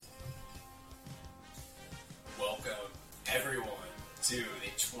to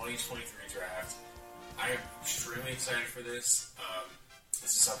the 2023 draft. I am extremely excited for this.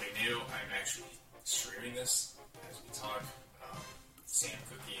 This is something new. I'm actually streaming this as we talk. Sam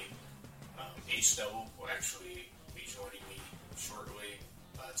Cookie, H-Double will actually be joining me shortly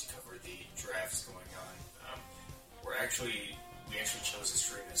to cover the drafts going on. We actually chose to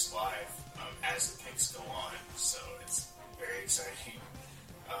stream this live as the picks go on, so it's very exciting.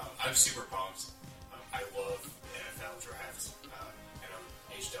 I'm super pumped. I love NFL drafts. I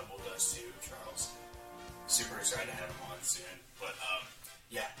know H-Double does too, Charles. Super excited to have him on soon. But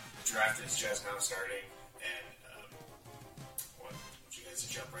yeah, the draft is just now starting, and I want you guys to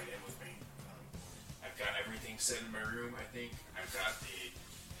jump right in with me. I've got everything set in my room, I think. I've got the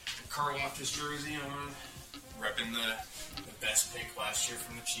Karlaftis jersey on, repping the best pick last year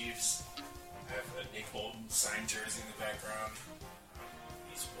from the Chiefs. I have a Nick Bolton signed jersey in the background.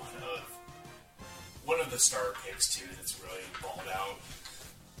 He's one of the star picks too that's really balled out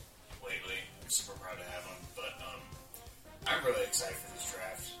lately. I'm super proud to have him, but I'm really excited for this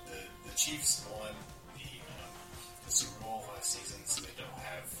draft. The Chiefs won the Super Bowl last season, so they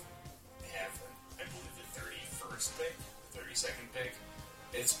have I believe the 31st pick, 32nd pick.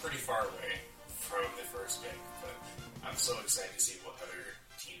 It's pretty far away from the first pick, but I'm so excited to see what other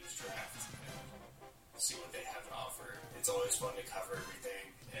teams draft and see what they have to offer. It's always fun to cover everything,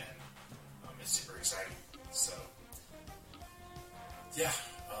 and it's super exciting. So, yeah.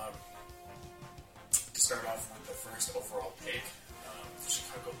 To start off with the first overall pick, the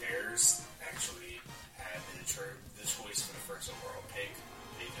Chicago Bears actually had the choice for the first overall pick.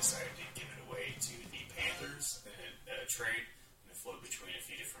 They decided to give it away to the Panthers in a trade, and it flowed between a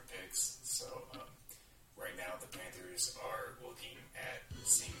few different picks. So, right now the Panthers are looking at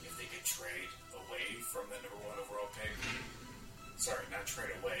seeing if they could trade away from the number one overall pick. Sorry, not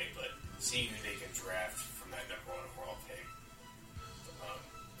trade away, but seeing who they can draft from that number one overall pick.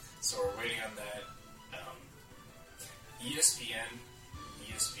 So we're waiting on that. ESPN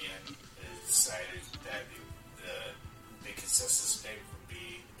has decided that the big consensus pick would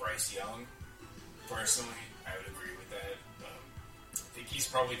be Bryce Young. Personally, I would agree with that. I think he's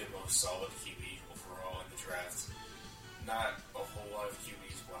probably the most solid QB overall in the draft. Not a whole lot of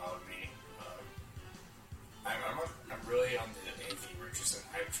QBs wowed me. I'm really on the Anthony Richardson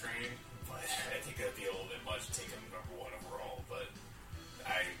hype train, but I think that'd be a little bit much to take him number one overall. But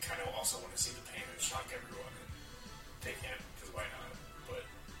I kind of also want to see the Panthers shock everyone and pick him, because why not? But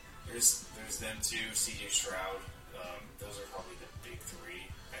there's them too, CJ Stroud. Those are probably the big three.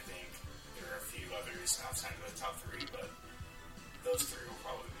 I think there are a few others outside of the top three, but those three will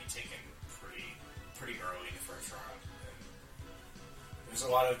probably be taken pretty early in the first round. And there's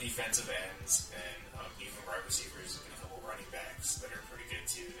a lot of defensive ends and even wide receivers and a couple running backs that are pretty good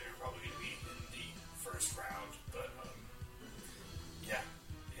too. That are probably going to be in the first round. But yeah,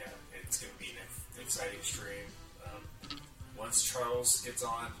 it's going to be an exciting stream. Once Charles gets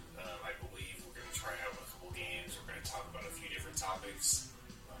on, I believe we're going to try out a couple games. We're going to talk about a few different topics.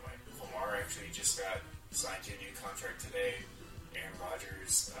 Lamar actually just got signed to a new contract today. Aaron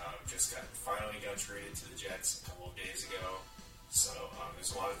Rodgers finally got traded to the Jets a couple of days ago. So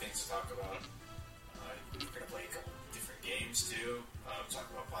there's a lot of things to talk about. We're going to play a couple different games too. Talk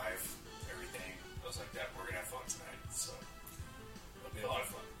about live, everything, those like that. We're going to have fun tonight. So it'll be a lot of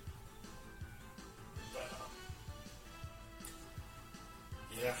fun. But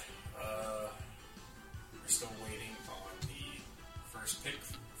yeah, we're still waiting on the first pick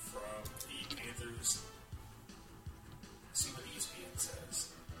from the Panthers. Let's see what ESPN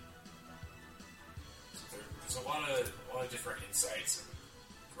says. So there's a lot of different insights and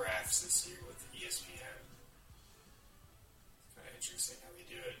graphs this year with ESPN. It's kind of interesting how they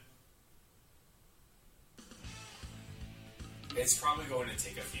do it. It's probably going to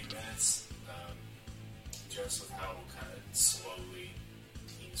take a few minutes, just with how kind of slowly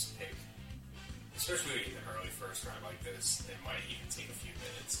teams pick. Especially in the early first round like this, it might even take a few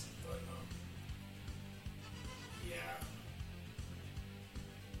minutes. But yeah,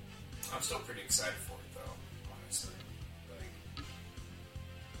 I'm still pretty excited for it though, honestly. Like,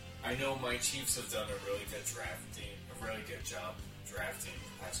 I know my Chiefs have done a really good job drafting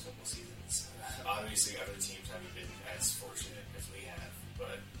the past couple seasons. Obviously, other teams haven't been as fortunate as we have,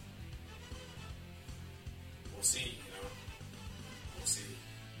 but we'll see. We'll see.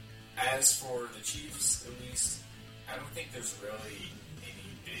 As for the Chiefs, at least, I don't think there's really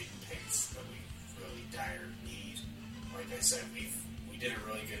any big picks that we really dire need. Like I said, we did a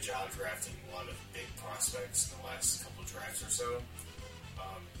really good job drafting a lot of big prospects in the last couple of drafts or so,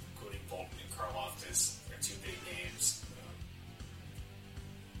 including Bolton and Karlaftis. They're two big names.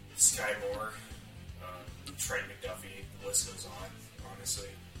 Sky Moore, Trent McDuffie, the list goes on. honestly.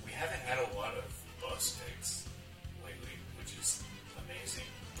 We haven't had a lot of bust picks lately, which is amazing.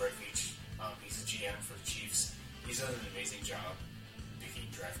 Brett Veach, he's a GM for the Chiefs. He's done an amazing job picking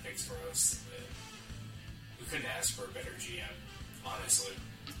draft picks for us. And we couldn't ask for a better GM, honestly.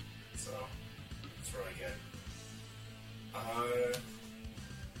 So, it's really good.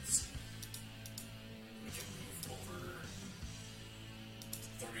 Let's see. We can move over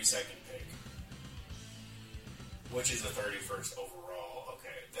 32nd pick, which is the 31st overall.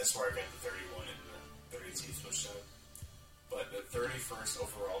 Okay, that's where I got the 31 and the 32 switched up. But the 31st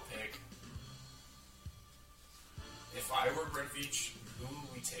overall pick, if I were Brett Veach, who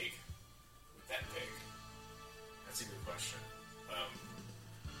would we take with that pick? That's a good question.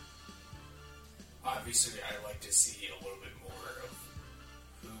 Obviously, I like to see a little bit more of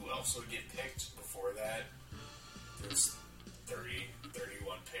who else would get picked before that. There's 30,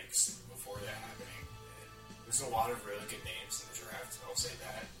 31 picks before that happening. And there's a lot of really good names in the draft, I'll say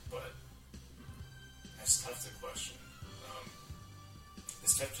that, but that's tough to question.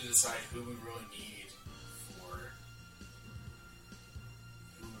 It's tough to decide who we really need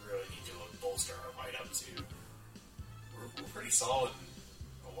to bolster our lineup too. We're pretty solid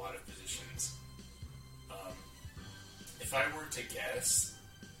in a lot of positions. If I were to guess,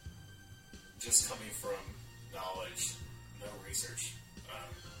 just coming from knowledge, no research,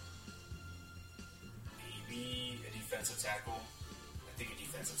 maybe a defensive tackle. I think a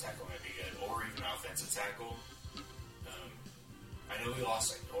defensive tackle might be good, or even an offensive tackle. I know we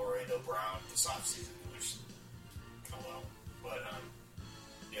lost Orlando Brown this offseason, which, oh well, but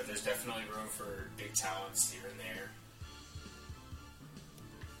yeah, there's definitely room for big talents here and there.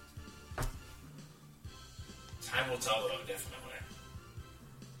 Time will tell, though, definitely.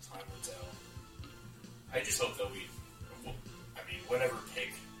 Time will tell. I just hope that whatever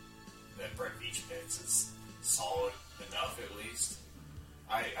pick that Brett Veach picks is solid enough, at least.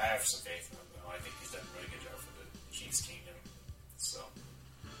 I have some faith in him, though. I think he's done a really good job for the Chiefs Kingdom. So,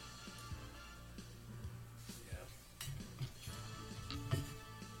 yeah.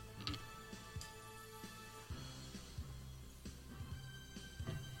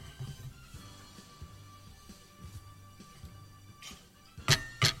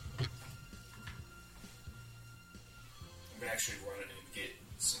 I'm actually running and get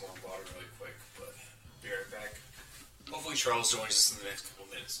some more water really quick, but be right back. Hopefully Charles joins us in the next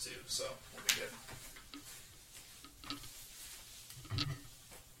couple minutes too, so we'll be good.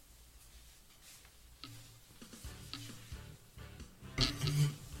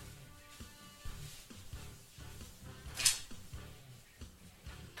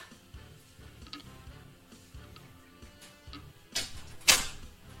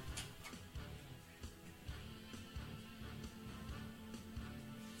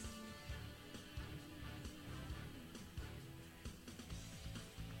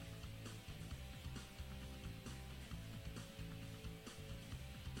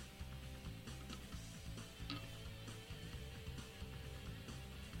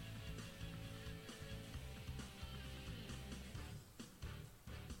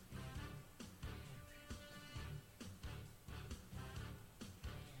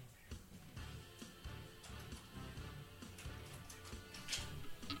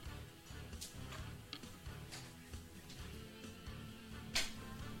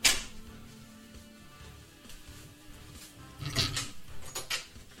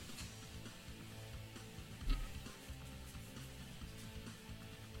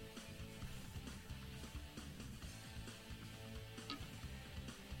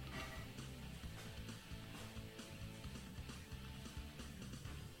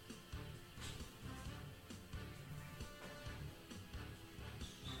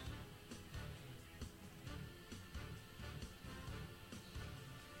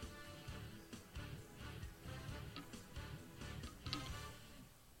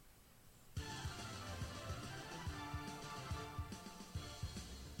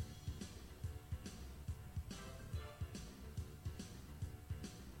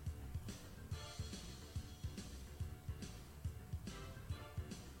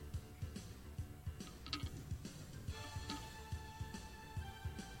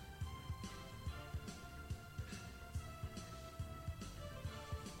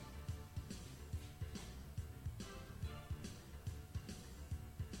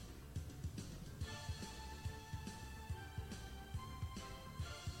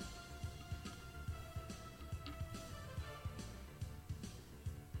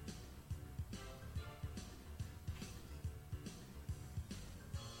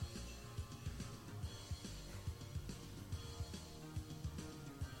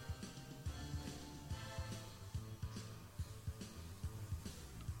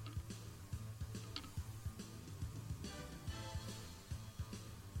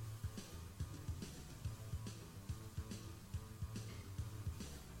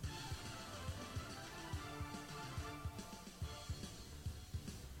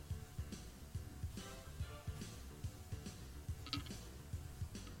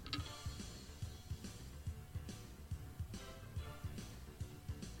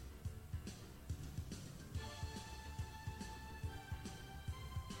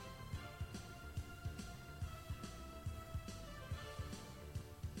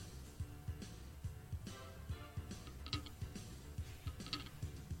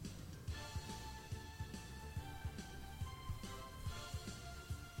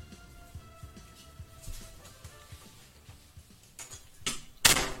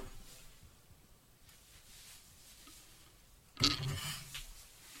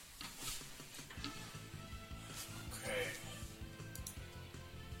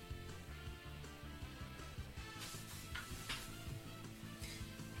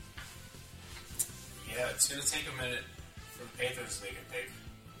 it's going to take a minute for the Panthers to make a pick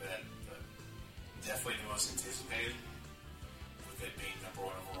that definitely the most anticipated, with it being number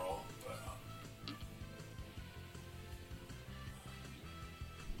 1 overall. But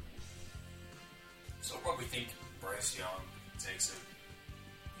so I'll probably think Bryce Young takes it.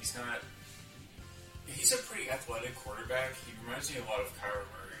 He's a pretty athletic quarterback. He reminds me a lot of Kyler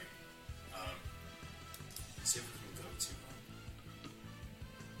Murray. Let's see if we can go to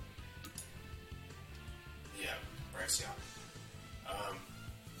Bryce Young.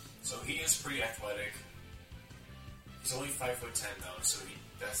 So he is pretty athletic. He's only 5'10" though, so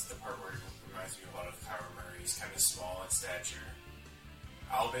that's the part where he reminds me a lot of Kyler Murray. He's kind of small in stature.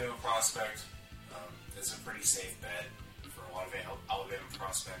 Alabama prospect. Is a pretty safe bet for a lot of Alabama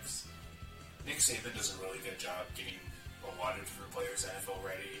prospects. Nick Saban does a really good job getting a lot of different players NFL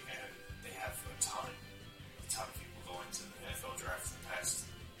ready, and they have a ton of people going to the NFL draft in the past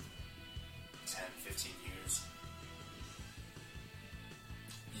 10, 15 years.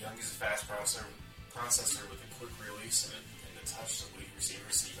 Young is a fast processor with a quick release and a touch to lead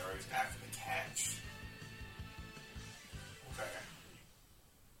receivers see yards after the catch. Okay.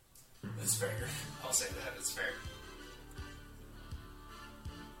 That's fair. I'll say that. It's fair.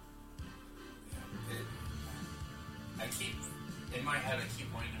 In my head, I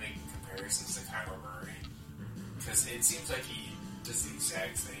keep wanting to make comparisons to Kyler Murray, because it seems like he does the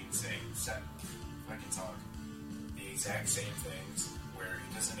exact same thing, if I can talk, the exact same things, where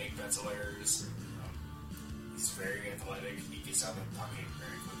he doesn't make mental errors, he's very athletic, he gets out of the pocket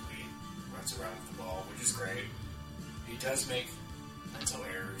very quickly, runs around with the ball, which is great. He does make mental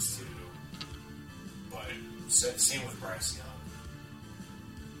errors too, but same with Bryce Young.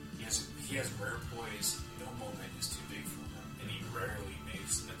 He has rare poise. No moment is too big for him, and he rarely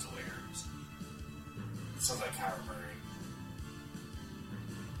makes mental errors. Sounds like Kyler Murray.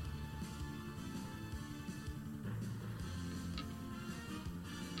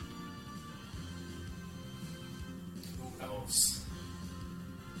 Who else?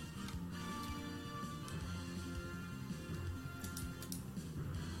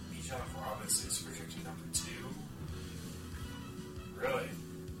 Bijan Robinson is projected number 2. Really?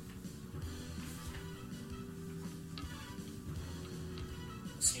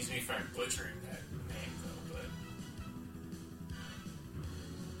 Excuse me if I'm butchering that name, though, but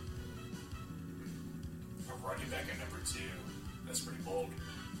a running back at number 2, that's pretty bold.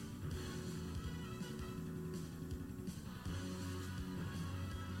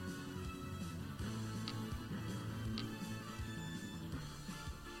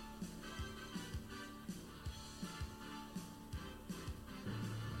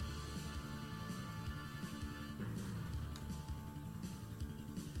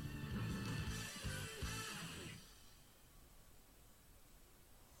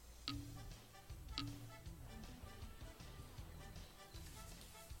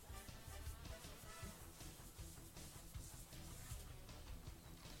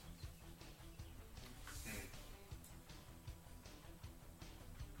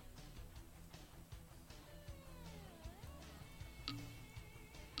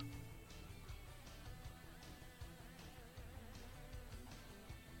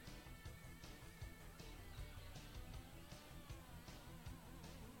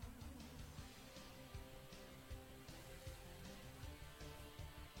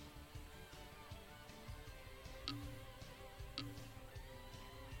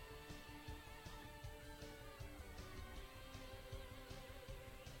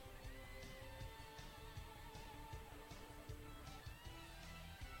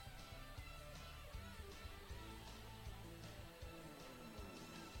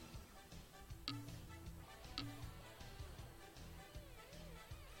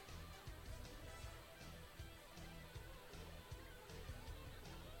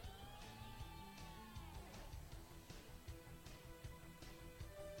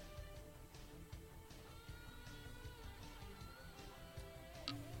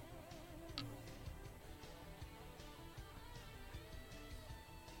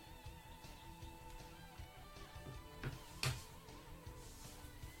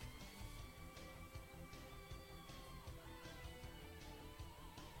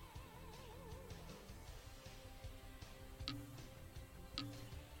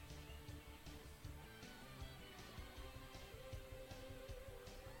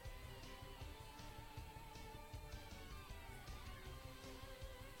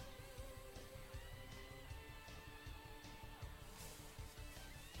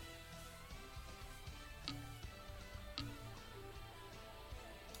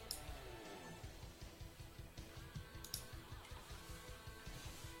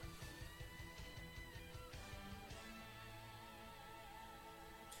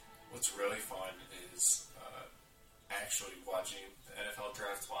 what's really fun is actually watching the NFL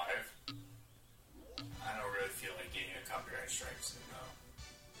draft live. I don't really feel like getting a copyright strike soon, though.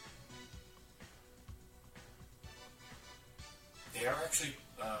 They are actually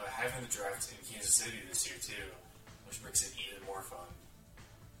having the draft in Kansas City this year, too, which makes it even more fun.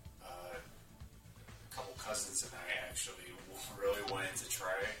 A couple cousins and I actually really wanted to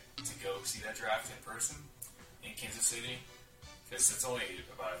try to go see that draft in person in Kansas City, because it's only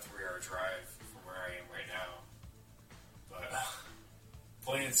about a 3-hour drive from where I am right now. But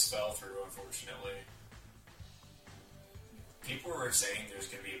plans fell through, unfortunately. People were saying there's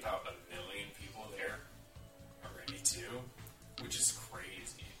going to be about 1 million people there already, too, which is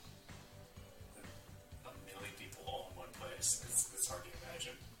crazy. 1 million people all in one place. It's hard to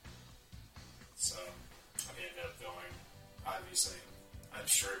imagine. So, I ended up going. Obviously, I'm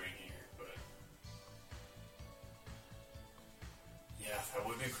streaming here, but yeah, that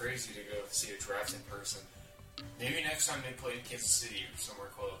would have been crazy to go see a draft in person. Maybe next time they play in Kansas City or somewhere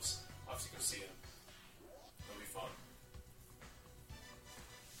close, I'll have to go see them. It'll be fun.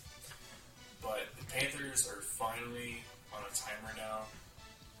 But the Panthers are finally on a timer now.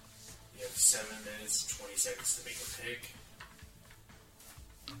 You have 7 minutes, 20 seconds to make a pick.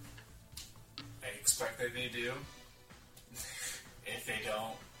 I expect that they do. If they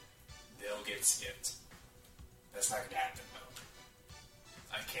don't, they'll get skipped. That's not going to happen, though.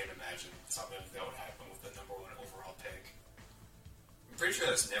 I can't imagine something like that would happen with the number 1 overall pick. I'm pretty sure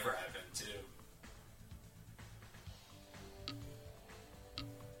that's never happened, too.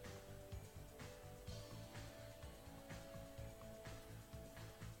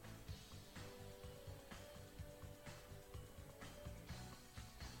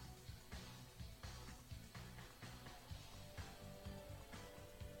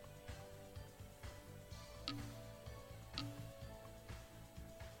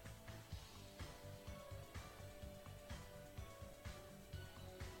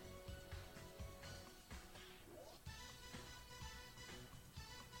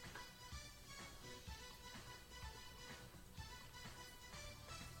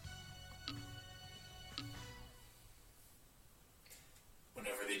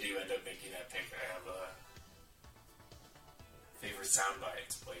 Whenever they do end up making that pick, I have a favorite soundbite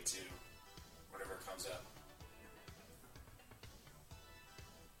to play too, whenever it comes up.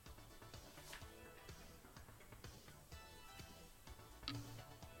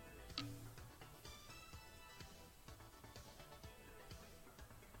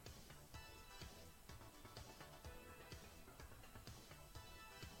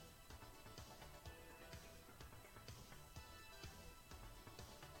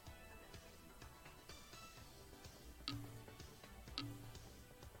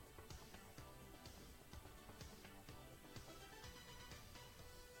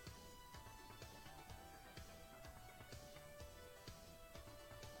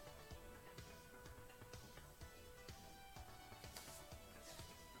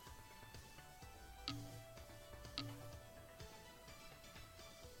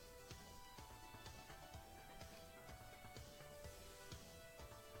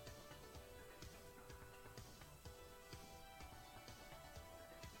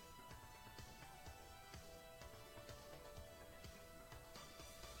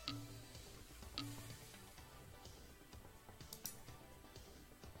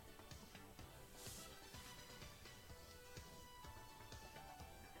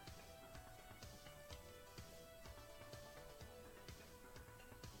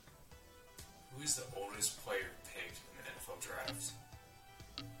 Who is the oldest player picked in the NFL draft?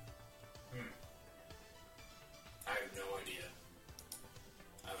 I have no idea.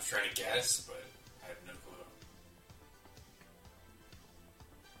 I was trying to guess, but I have no clue.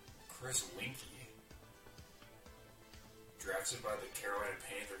 Chris Winkie. Drafted by the Carolina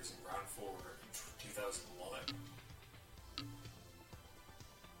Panthers in round 4 in 2001.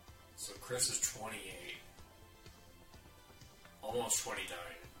 So Chris is 28. Almost 29.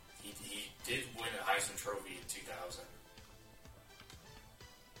 He did win a Heisman Trophy in 2000.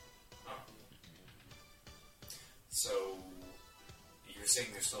 Oh. So, you're saying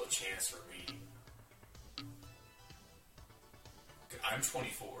there's still a chance for me. I'm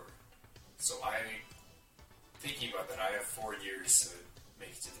 24. So thinking about that, I have 4 years to make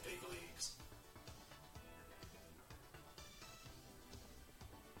it to the big leagues.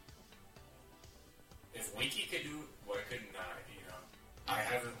 If Winkie could do it, why couldn't I? I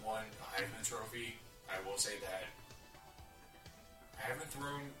haven't won a Heisman Trophy. I will say that. I haven't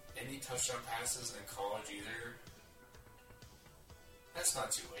thrown any touchdown passes in college either. That's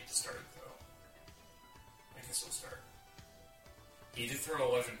not too late to start, though. I can still start. He did throw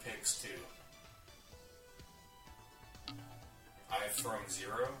 11 picks, too. I've thrown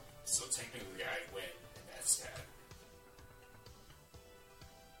 0, so technically I win in that stat.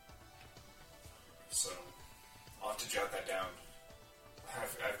 So, I'll have to jot that down.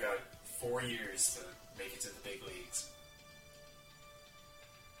 I've got 4 years to make it to the big leagues.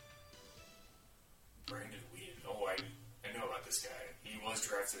 Brandon Whedon. Oh, I know about this guy. He was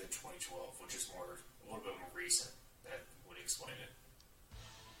drafted in 2012, which is a little bit more recent. That would explain it.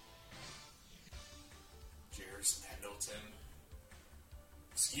 Jairus Pendleton.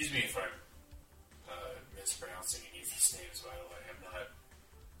 Excuse me if I'm mispronouncing any of these names, by the way.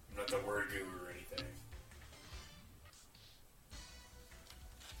 I'm not the word guru or anything.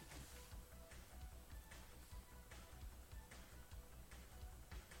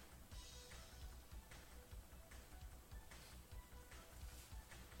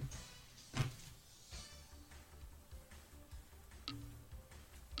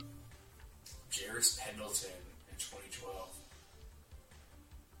 Jairus Pendleton in 2012.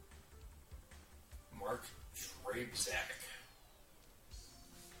 Mark Drabzak.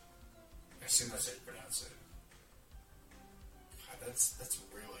 I assume that's how you pronounce it. God, that's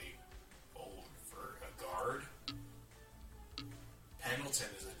really old for a guard. Pendleton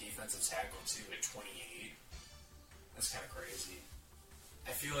is a defensive tackle too at 28. That's kind of crazy.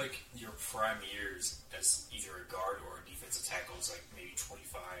 I feel like your prime years as either a guard or a defensive tackle is like maybe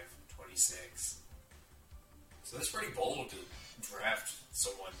 25, 26. So that's pretty bold to draft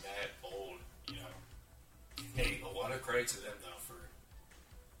someone that old, you know. Hey, a lot of credit to them, though, for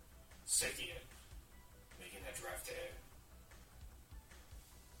sticking it, making that draft day.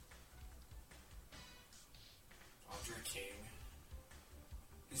 Andre King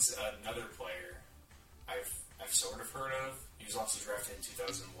is another player I've sort of heard of. He was also drafted in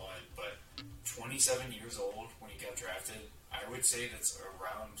 2001, but 27 years old when he got drafted. I would say that's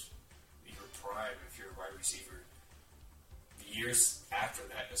around your prime if you're a wide receiver. The years after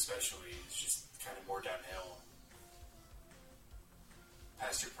that, especially, is just kind of more downhill.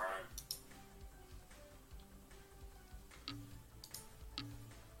 Past your prime.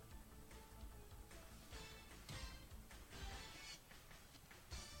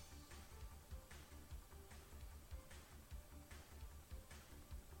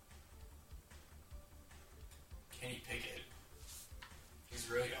 Kenny Pickett. He's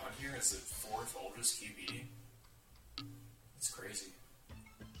really on here as the 4th oldest QB. That's crazy.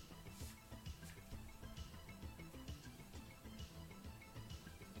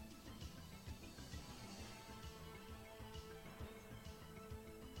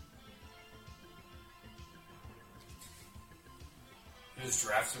 He was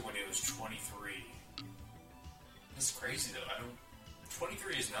drafted when he was 23. That's crazy though.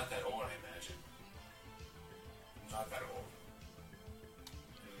 23 is not that old, I imagine. Not that old.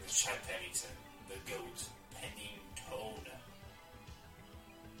 And Chad Pennington, the GOAT. Pennington.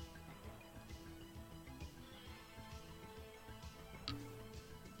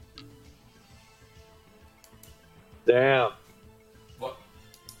 Damn. What?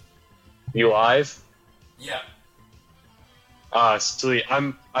 You live? Yeah. Sweet.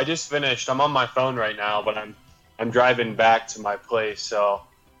 I just finished. I'm on my phone right now, but I'm driving back to my place, so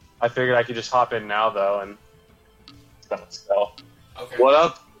I figured I could just hop in now though and let's go. Okay. What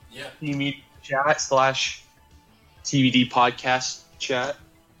up? Yeah. TV chat / TBD podcast chat.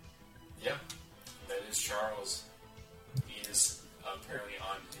 Yeah. That is Charles. He is apparently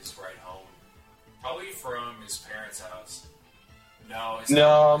on his ride home. Probably from his parents' house. No, it's No,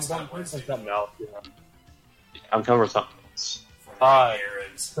 not, I'm not coming with Wednesday. something else. Yeah. I'm coming with something else. From Hi.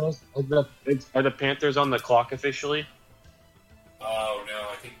 errands. So, are the Panthers on the clock officially? Oh no,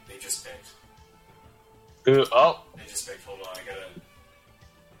 I think they just picked. Oh. They just picked. Hold on, I gotta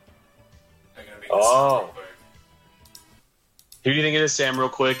make this Oh. real quick. Who do you think it is, Sam, real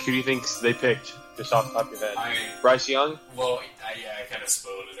quick? Who do you think they picked? Just off the top of your head. Bryce Young? Well, I kind of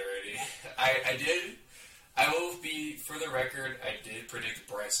spoiled it already. I did. I will be, for the record, I did predict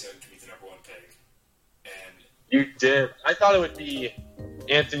Bryce Young to be the number 1 pick. And You did. I thought it would be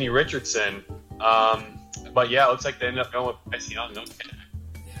Anthony Richardson. But yeah, it looks like they ended up going with Bryce Young. Okay.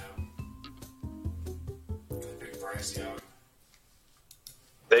 yeah, I picked Bryce Young.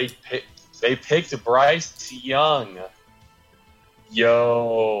 They picked Bryce Young.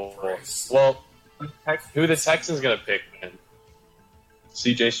 Yo. Bryce. Well, who the Texans gonna pick then?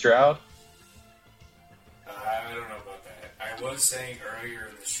 CJ Stroud? I don't know about that. I was saying earlier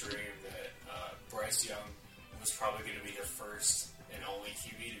in the stream that Bryce Young was probably going to be the first and only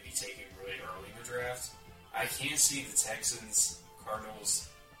QB to be taken really early in the draft. I can't see the Texans, Cardinals,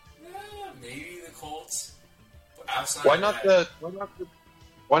 maybe the Colts, But outside Why of not that,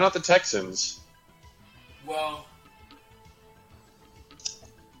 why not the Texans? well,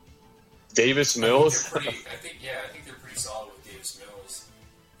 Davis I think Mills. they're pretty. I think they're pretty solid with Davis Mills,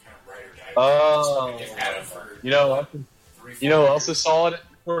 kind of ride or die. Oh, They've had him for you know, 3-4 you know, years. also solid at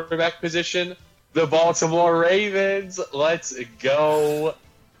quarterback position. The Baltimore Ravens. Let's go,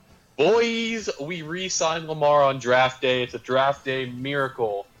 boys! We re-signed Lamar on draft day. It's a draft day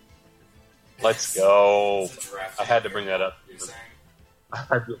miracle. Let's go. It's a draft I had to bring that up. You're saying?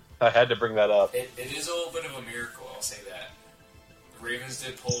 I had to bring that up. It is a little bit of a miracle. I'll say that. The Ravens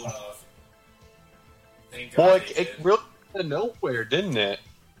did pull it off. Thank Well, God it really out of nowhere, didn't it?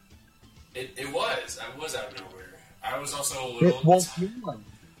 It was. I was out of nowhere. I was also a It little. won't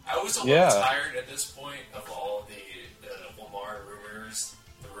I was a little Yeah. tired at this point of all the Lamar rumors,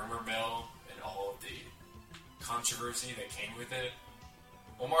 the rumor mill, and all of the controversy that came with it.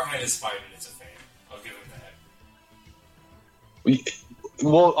 Lamar had his 5 minutes of fame. I'll give him that.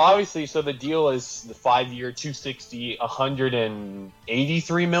 Well, obviously, so the deal is the 5-year, 260,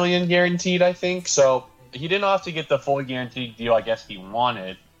 183 million guaranteed, I think. So he didn't have to get the full guaranteed deal, I guess he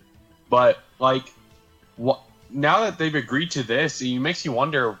wanted. But like, now that they've agreed to this, it makes you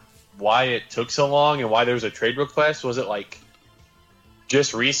wonder why it took so long and why there was a trade request. Was it like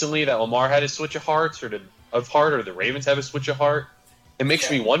just recently that Lamar had a switch of heart, or the Ravens have a switch of heart? It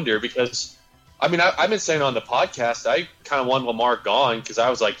makes me wonder because, I mean, I've been saying on the podcast, I kind of want Lamar gone because I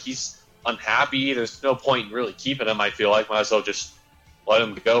was like, he's unhappy. There's no point in really keeping him. I feel like might as well just let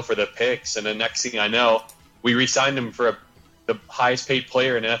him go for the picks. And the next thing I know, we re-signed him for the highest paid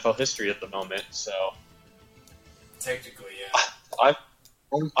player in NFL history at the moment. So Technically, yeah.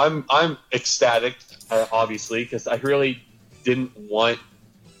 I'm ecstatic, obviously, because I really didn't want.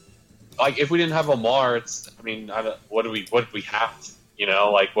 Like, if we didn't have Lamar, what did we have? You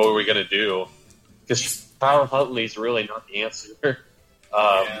know, like, what were we gonna do? Because Tyler Huntley's really not the answer.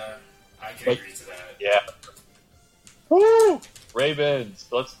 Yeah, I can agree to that. Yeah. Woo! Ravens,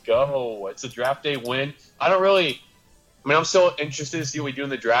 let's go. It's a draft day win. I'm still interested to see what we do in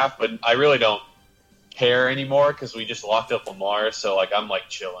the draft, but I really don't care anymore because we just locked up Lamar, so like I'm like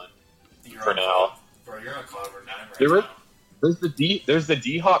chilling for now. Bro, you're on cloud number 9 right There now. There's the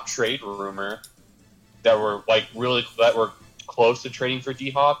D-Hop trade rumor that we're close to trading for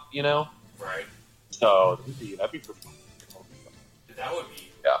D-Hop, you know? Right. So that'd be pretty fun. That would be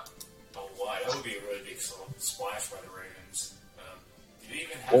Yeah. a lot. That would be a really big splash by the Ravens. Do they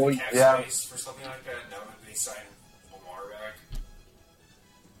even have the cap space for something like that now that they signed Lamar back?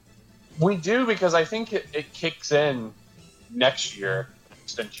 We do, because I think it kicks in next year,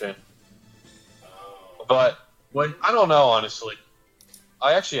 extension. Oh. But I don't know, honestly.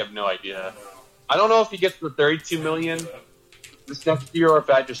 I actually have no idea. I don't know if he gets the $32 million this next year or if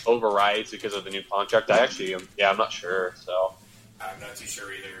that just overrides because of the new contract. I'm not sure. So I'm not too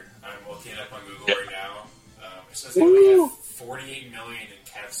sure either. I'm looking it up on Google right now. It says they only have $48 million in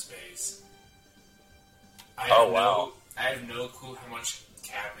cap space. I have no clue how much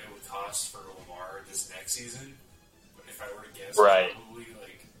cap it would cost for Lamar this next season. But if I were to guess, Right. probably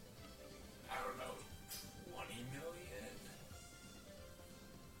like, I don't know, 20 million?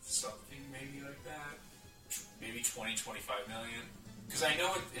 Something maybe like that. Maybe 20, 25 million. Because I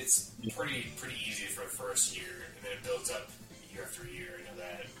know it's pretty easy for the first year, and then it builds up year after year. I know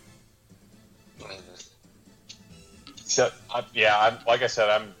that. So like I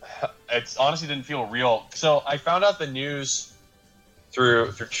said, it's honestly didn't feel real. So I found out the news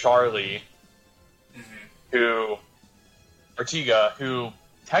through Charlie, who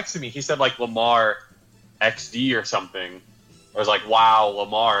texted me. He said like Lamar XD or something. I was like, wow,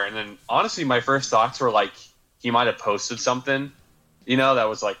 Lamar. And then honestly, my first thoughts were like he might have posted something, you know, that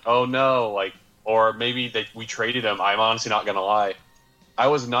was like, oh no, like, or maybe we traded him. I'm honestly not gonna lie. I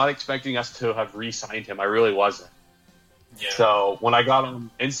was not expecting us to have re-signed him. I really wasn't. Yeah. So when I got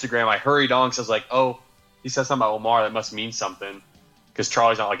on Instagram, I hurried on because I was like, oh, he said something about Lamar. That must mean something. Because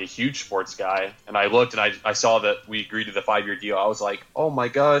Charlie's not like a huge sports guy. And I looked and I saw that we agreed to the 5-year deal. I was like, oh my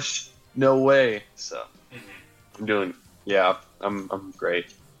gosh, no way. So I'm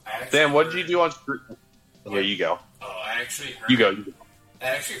great. Dan, what did you do on? Yeah, you go. Oh, I actually heard. You go. I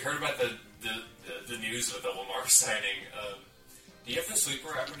actually heard about the news of the Lamar signing. Do you have the Sleeper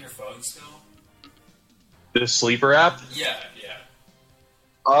app on your phone still? The Sleeper app? Yeah.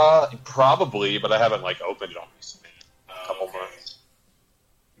 Probably, but I haven't like opened it on recently. A couple months.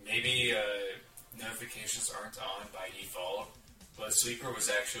 Maybe notifications aren't on by default, but Sleeper was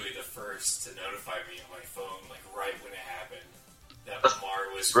actually the first to notify me on my phone, like right when it happened, that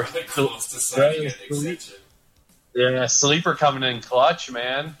Lamar was really close to signing an extension. Yeah, Sleeper coming in clutch,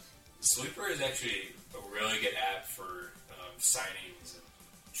 man. Sleeper is actually a really good app for signings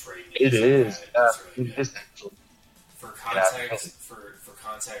and trading. It is. It's really good. It's actually, For context, for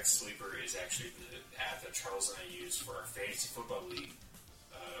context, Sleeper is actually the app that Charles and I use for our fantasy football league.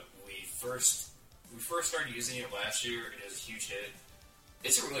 We first started using it last year. It is a huge hit.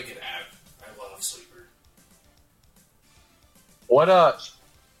 It's a really good app. I love Sleeper. what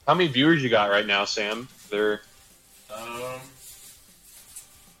how many viewers you got right now, Sam? They're Let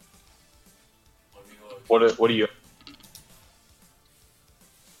me look. what do you?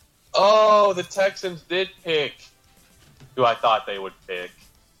 Oh, the Texans did pick who I thought they would pick.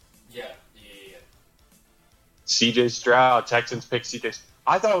 Yeah. C.J. Stroud. Texans pick C.J.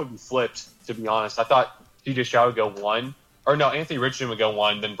 I thought it would be flipped, to be honest. I thought C.J. Stroud would go 1. Or no, Anthony Richardson would go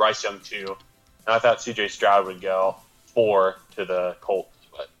 1, then Bryce Young 2. And I thought C.J. Stroud would go 4 to the Colts.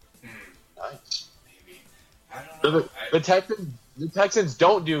 But nice. Maybe. I don't know. The Texans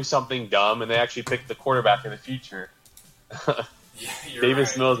don't do something dumb, and they actually pick the quarterback in the future. Yeah, you're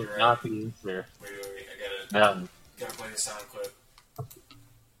Davis right. Mills You're is right. not the answer. Wait. I gotta Yeah. play the sound clip.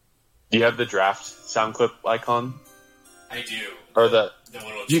 Do you have the draft sound clip icon? I do. Or the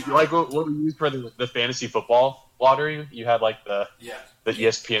little you, chime. like what we used for the fantasy football lottery? You had like the Yeah.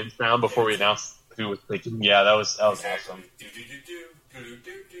 ESPN sound before we announced who was picking. Yeah, that was Exactly. awesome. Do.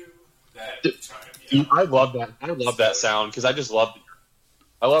 That chime. Yeah. I love that. I love that sound because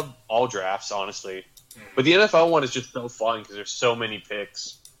I love all drafts, honestly. But the NFL one is just so fun because there's so many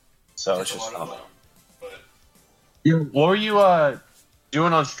picks. So it's a just lot of fun. fun. But Yeah. What were you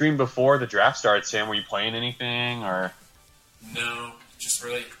doing on stream before the draft started, Sam? Were you playing anything or? no, just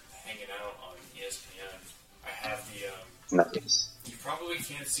really hanging out on ESPN. I have the Nice. you probably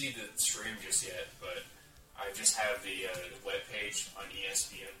can't see the stream just yet, but I just have the webpage on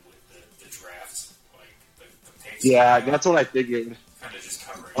ESPN with the drafts, like the picks. Yeah, that's what I figured. kind of just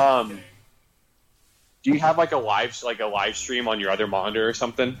covering everything. Do you have like a live stream on your other monitor or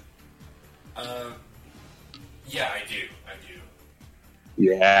something? Yeah, I do.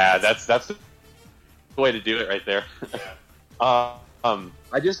 Yeah, that's the way to do it right there. Yeah.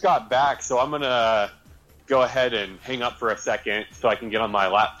 I just got back, so I'm gonna go ahead and hang up for a second so I can get on my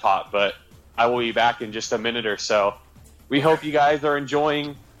laptop. But I will be back in just a minute or so. We hope you guys are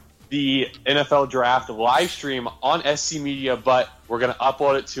enjoying the NFL Draft live stream on SC Media, but we're gonna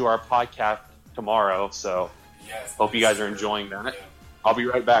upload it to our podcast tomorrow. So Yes. hope you guys are enjoying that. Yeah. I'll be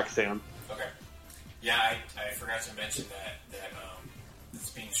right back, Sam. Okay. Yeah, I forgot to mention that it's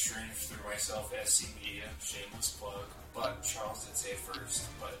being streamed through myself, SC Media, shameless plug, but Charles did say it first,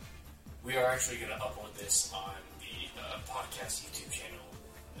 but we are actually going to upload this on the podcast YouTube channel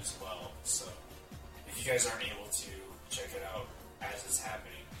as well, so if you guys aren't able to check it out as it's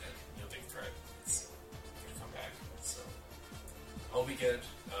happening, then you'll think it's going to come back, so I'll be good.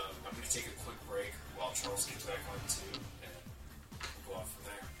 I'm going to take a quick break while Charles gets back on too, and we'll go off from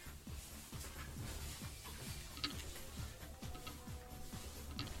there.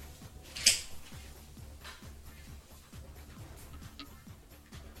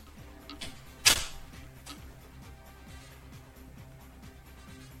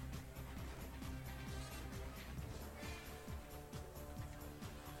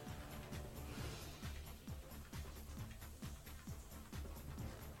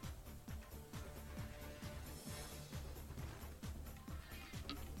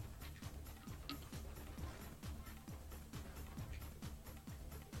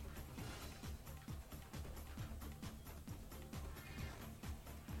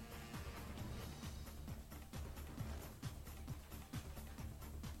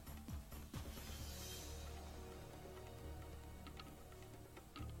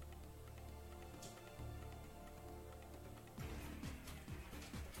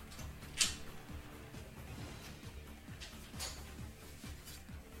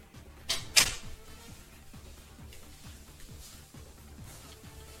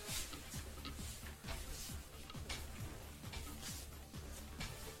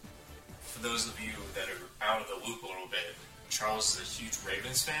 For those of you that are out of the loop a little bit, Charles is a huge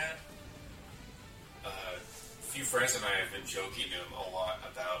Ravens fan. A few friends and I have been joking to him a lot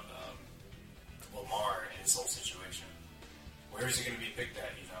about Lamar and his whole situation. Where is he going to be picked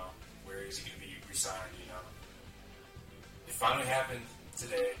at, Where is he going to be re-signed, It finally happened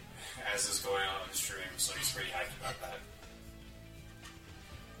today, as is going on the stream, so he's pretty hyped about that.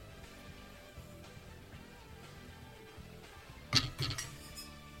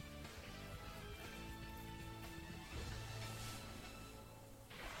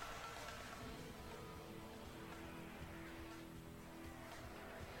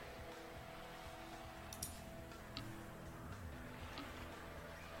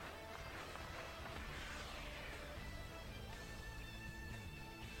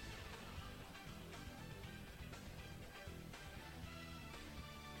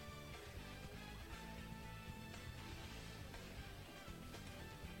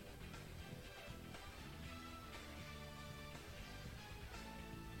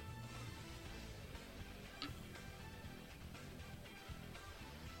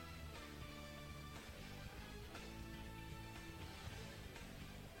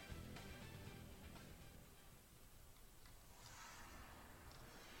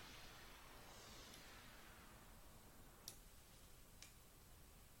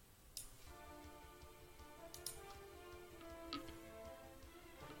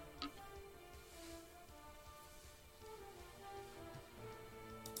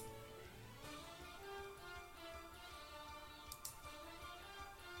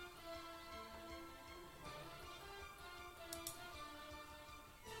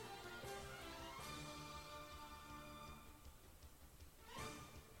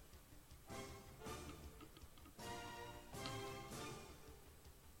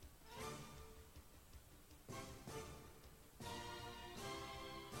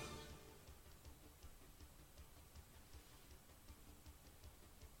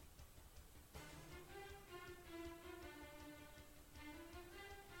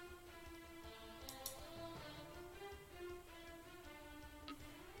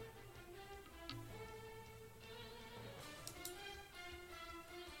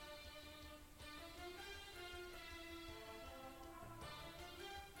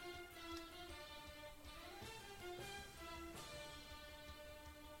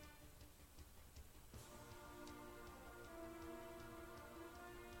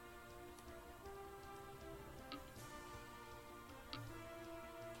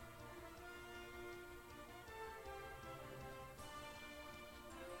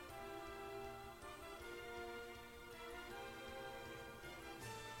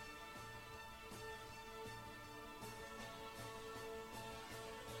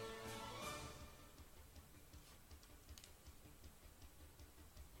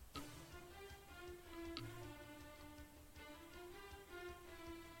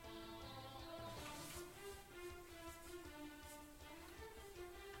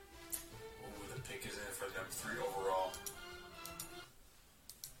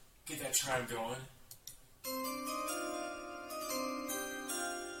 that chime going.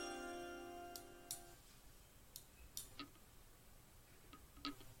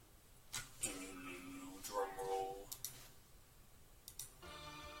 Drum roll.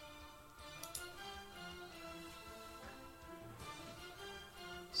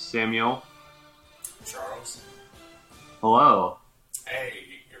 Samuel. Charles. Hello. Hey,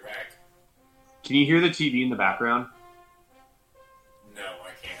 you're back. Can you hear the TV in the background? No,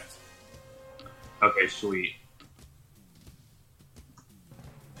 I can't. Okay, sweet.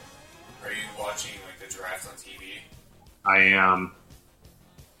 Are you watching like the draft on TV? I am.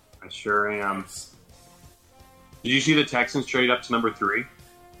 I sure am. Did you see the Texans trade up to number 3?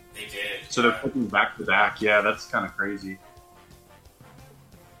 They did. So they're picking back to back. Yeah, that's kind of crazy.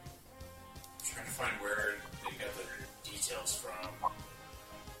 Trying to find where they got the details from.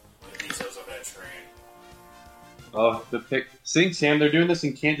 The details of that trade. Oh, the pick. Sing Sam, they're doing this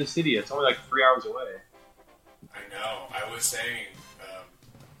in Kansas City. It's only like 3 hours away. I know. I was saying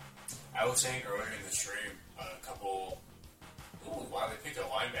earlier in the stream, a couple. Ooh, wow! They picked a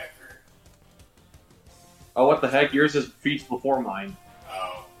linebacker. Oh, what the heck? Yours is feats before mine.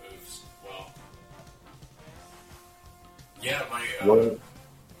 Oh, oops. Well, yeah, my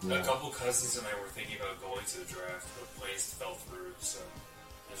a couple cousins and I were thinking about going to the draft, but plans fell through. So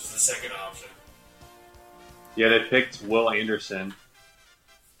this is the second option. Yeah, they picked Will Anderson.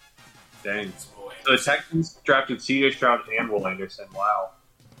 Dang. It's Will So the Anderson. Texans drafted C.J. Stroud and Will Anderson. Wow.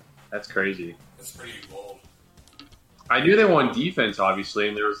 That's crazy. That's pretty bold. I knew they won defense, obviously,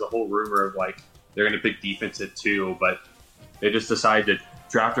 and there was the whole rumor of, like, they're going to pick defense at 2, but they just decided to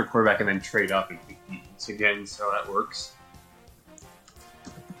draft their quarterback and then trade up and pick defense again, so that works.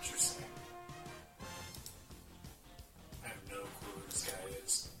 Interesting. I have no clue who this guy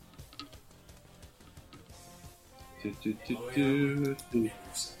is. Anderson. He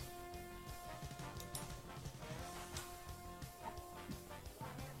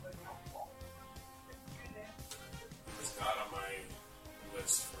was not on my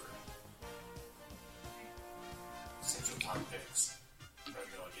list for essential top picks. I have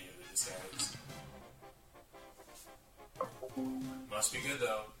no idea who this guy is. Must be good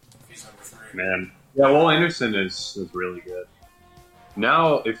though. If he's number 3. Man. Yeah, Will Anderson is really good.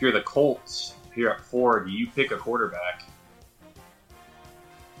 Now, if you're the Colts here at 4, do you pick a quarterback?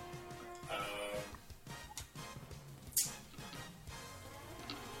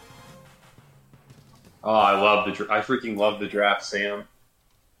 Oh, I freaking love the draft, Sam.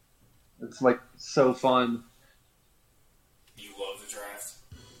 It's like so fun. You love the draft.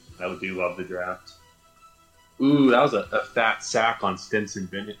 I do love the draft. Ooh, that was a fat sack on Stinson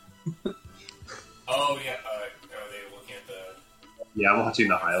Bennett. Oh yeah. Are they looking at the? Yeah, I'm watching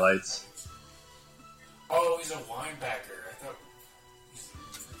the highlights. Oh, he's a linebacker. I thought he's a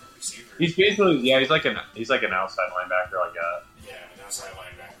freaking receiver. He's basically he's like an outside linebacker, an outside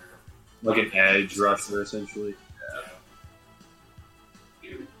linebacker. like an edge rusher essentially.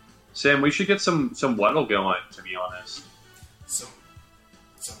 Yeah. Sam, we should get some Weddle going. To be honest. Some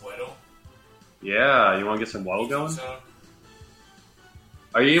Weddle. Yeah, you want to get some Weddle going? So?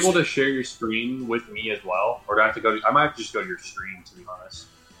 Are you able to share your screen with me as well, or do I have to go? I might have to just go to your screen. To be honest.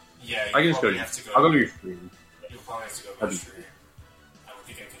 Yeah, I can just go. I'll go to your screen. You'll probably have to go to my screen. I don't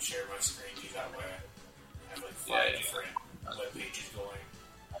think I can share my screen to you that way. I have like 5 different web pages going.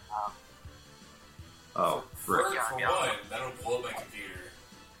 Oh, For one, that'll blow up my computer.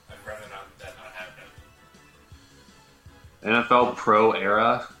 I'd rather that not happen. NFL Pro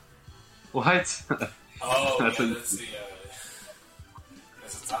Era. What? Oh, That's yeah, a-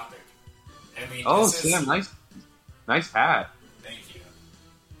 that's the topic. I mean, Oh, this is- Sam, nice hat. Thank you.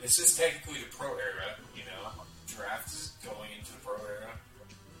 This is technically the pro era, drafts going into the pro era.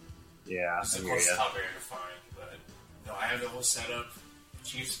 Yeah, This is, I of hear course, ya. top era to find, but no, I have the whole setup.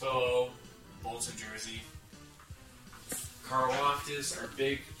 Chiefs polo, Bolton jersey. Carl Loftus, our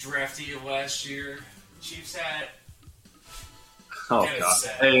big draftee of last year. Chiefs hat. Oh Get it god.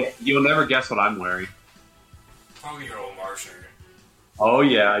 set. Hey, you'll never guess what I'm wearing. Probably your old shirt. Oh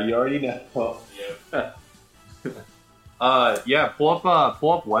yeah, you already know. Yep. Yeah, pull up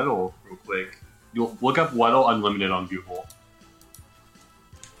Weddle real quick. You'll look up Weddle Unlimited on Google.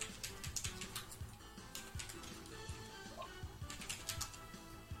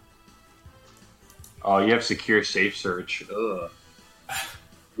 Oh, you have secure safe search. Ugh.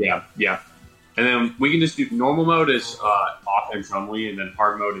 Yeah. And then we can just do normal mode is offense only, and then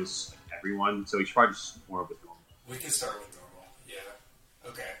hard mode is everyone. So we should probably just more with normal. We can start with normal. Yeah.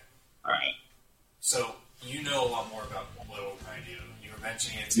 Okay. All right. So, you know a lot more about Weddle than I do. You were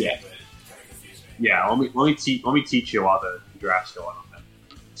mentioning it to me, Yeah. but it kind of confused me. Yeah. Let me teach you while the draft's going on. Then.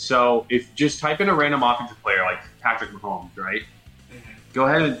 So if just type in a random offensive player like Patrick Mahomes, right? Mm-hmm. Go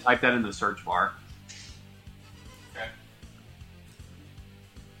ahead and type that in the search bar. Okay.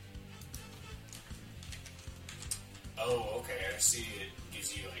 Oh, okay. I see. It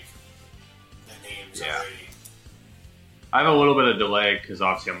gives you like the names Yeah. already. I have a little bit of delay because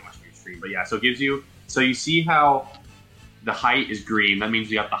obviously I'm watching your stream, but yeah. So it gives you. So you see how the height is green. That means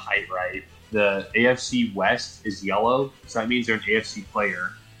you got the height right. The AFC West is yellow, so that means they're an AFC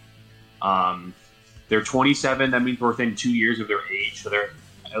player. They're 27. That means we're within 2 years of their age, so they're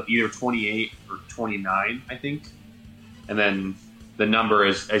either 28 or 29, I think. And then the number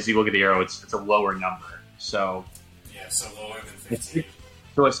is, as you look at the arrow, it's a lower number. So Yeah, so lower than 15.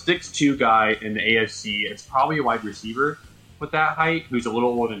 So a 6'2" guy in the AFC, it's probably a wide receiver with that height, who's a little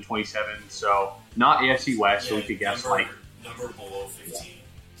older than 27. So not AFC West, so we could guess number below 15.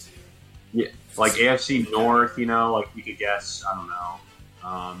 Too. Yeah, like AFC North, you know, like we could guess, I don't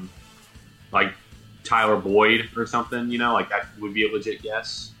know, like Tyler Boyd or something, you know, like that would be a legit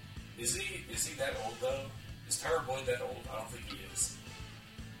guess. Is he that old though? Is Tyler Boyd that old? I don't think he is.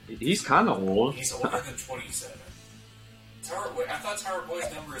 He's kind of old. He's older than 27. I thought Tyler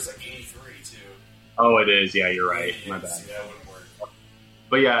Boyd's number is like 83 too. Oh, it is. Yeah, you're right. Yeah, My bad. see, that wouldn't work.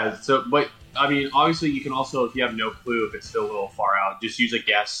 But yeah, but I mean, obviously, you can also, if you have no clue, if it's still a little far out, just use a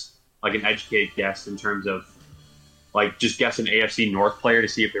guess, like an educated guess in terms of, like, just guess an AFC North player to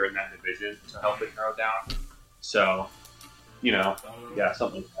see if they're in that division to help it narrow down. So, you know, yeah,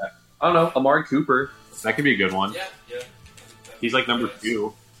 something like that. I don't know, Amari Cooper, that could be a good one. Yeah. He's like number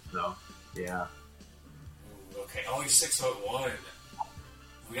 2. So, yeah. Ooh, okay. Oh, he's 6'1".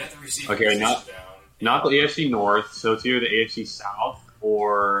 We got the receiver Okay, position not down. the AFC North, so it's either the AFC South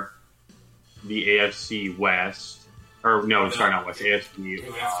or the AFC West. Or, no, sorry, not West. AFC It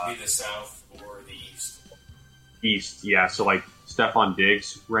would have to be the South or the East. East, yeah. So, like, Stephon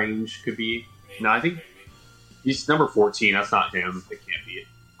Diggs' range could be. Maybe, No, I think maybe. he's number 14. That's not him. It can't be.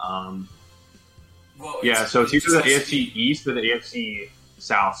 Well, Yeah, so it's either the just AFC East or the AFC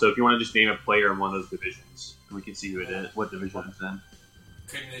South. So if you want to just name a player in one of those divisions, we can see who it is, what division it's in.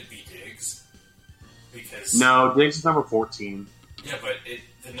 Couldn't it be Diggs? Because No, Diggs is number 14. yeah, but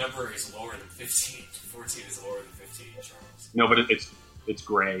the number is lower than 15. 14 is lower than 15, Charles. No, but it's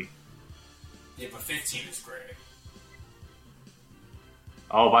gray. Yeah, but 15 is gray.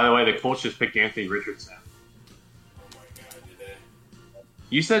 Oh, by the way, the Colts just picked Anthony Richardson. Oh my god, did they?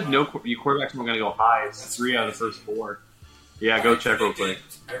 You said no, your quarterbacks weren't going to go high. It's That's 3 out of the crazy. first 4. Yeah, go check real quick.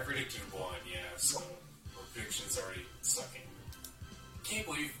 I predicted 1, yeah, so our prediction's already sucking. Can't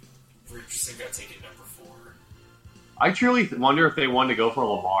believe Richardson got taken number 4. I truly wonder if they wanted to go for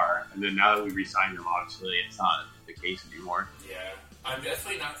Lamar, and then now that we re-signed him, obviously, it's not the case anymore. Yeah, I'm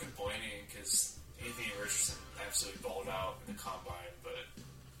definitely not complaining because Anthony Richardson absolutely balled out in the combine, but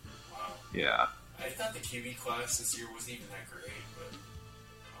wow. Yeah. I thought the QB class this year wasn't even that great, but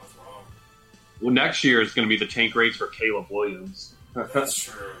I was wrong. Well, next year is going to be the tank race for Caleb Williams. That's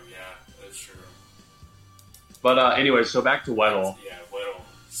true, yeah, that's true. But anyway, so back to Weddle. Yeah, Weddle.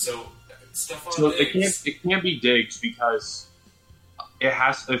 So, Stephon So Diggs. it can't be Diggs because it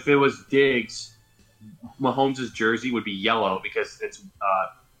has. If it was Diggs, Mahomes' jersey would be yellow because it's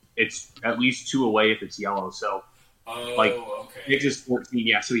at least 2 away if it's yellow. So Oh, like, okay. Diggs is 14,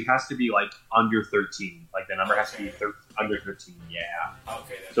 yeah. So he has to be like under 13. Like the number has to be under 13. Yeah.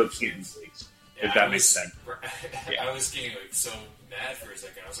 Okay, that So it makes can't be sense. Diggs. Yeah, if that I makes was- sense. I was getting like so mad for a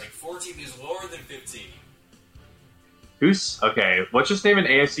second. I was like, 14 is lower than 15. Who's okay? Let's just name an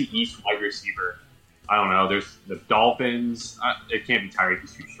AFC East wide receiver. I don't know. There's the Dolphins. It can't be Tyreek.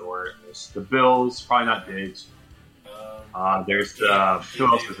 He's too short. There's the Bills. Probably not Diggs. There's the who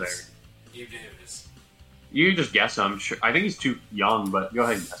else is there? Gabe Davis. You just guess him. Sure. I think he's too young, but go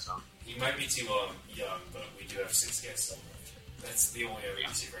ahead and guess him. He might be too young, but we do have 6 guesses. That's the only other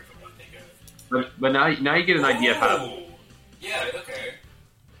receiver I can really think of. But now you get an idea of how. Oh! Yeah, okay.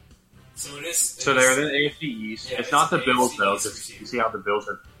 So it is. So they're in the AFC East. Yeah, it's not the AFC Bills though, East because receiver. you see how the Bills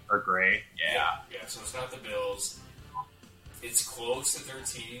are gray. Yeah, so it's not the Bills. It's close to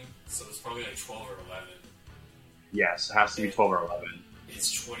 13, so it's probably like 12 or 11. Yes, it has to be 12 or 11.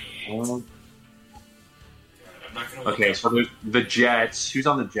 It's 28. God, I'm not going to Okay, so there's the Jets. Who's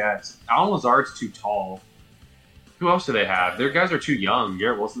on the Jets? Alan Lazard's too tall. Who else do they have? Their guys are too young.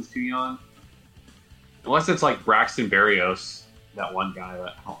 Garrett Wilson's too young. Unless it's like Braxton Berrios, that one guy.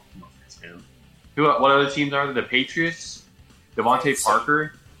 That I don't know if it's him. What other teams are there? The Patriots? Devontae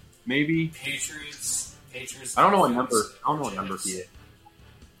Parker? Maybe? Patriots. I don't know what number. I don't know what number he is.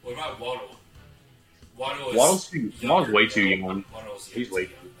 What about Waddle? Waddle's way too young. Waddle's He's too way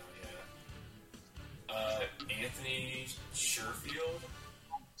young, though, yeah. Anthony Sherfield?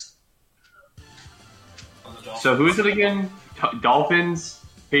 on the Dolphins. So who is it again? Dolphins,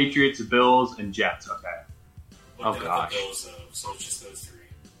 Patriots, Bills, and Jets. Okay. But Oh, none of gosh. the Bills, though, so it's just those three.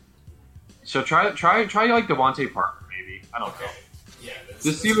 So try like Devontae Parker maybe. I don't Okay. know. Yeah.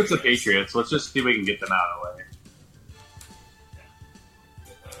 Just see if it's the Patriots. Let's just see if we can get them out of the way.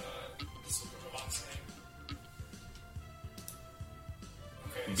 This will go the last name.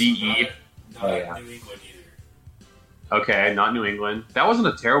 Okay. DE. Not Oh, yeah. New England either. Okay, not New England. That wasn't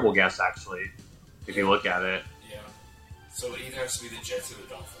a terrible guess actually, if you look at it. Yeah. So it either has to be the Jets or the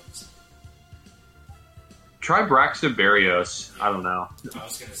Dolphins. Try Braxton Berrios. I don't know. I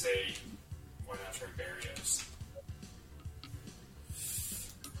was gonna say, why not try Barrios?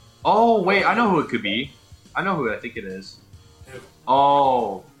 Oh wait, I know who it could be. I know who I think it is. Who?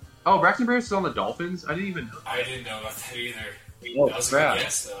 Oh, Braxton Berrios is on the Dolphins. I didn't even know. I didn't know about that either. Oh, That was a crap. good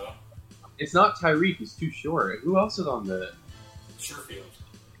guess, though. It's not Tyreek. He's too short. Who else is on the? Sherfield.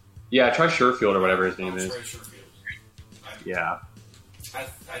 Yeah, try Sherfield or whatever his name I'll is. try Sherfield. Yeah.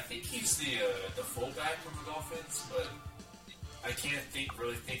 I think he's the fullback from the Dolphins, but I can't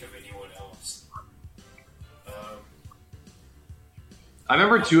really think of anyone else. I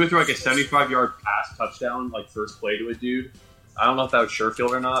remember Tua threw like a 75-yard pass touchdown, like first play to a dude. I don't know if that was Sherfield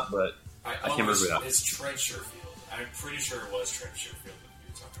or not, but I can't remember who that was. It's Trent Sherfield. I'm pretty sure it was Trent Sherfield that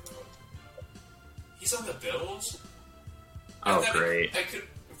you're talking about. He's on the Bills? Oh, And then great.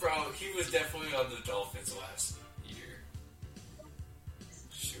 Bro, he was definitely on the Dolphins last year.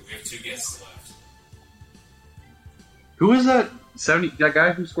 Shoot, we have 2 guesses left. Who was that? That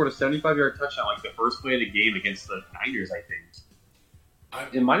guy who scored a 75-yard touchdown, like the first play of the game against the Niners, I think.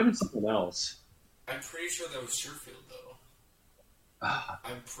 It might have been someone else. I'm pretty sure that was Sherfield, though. Ah.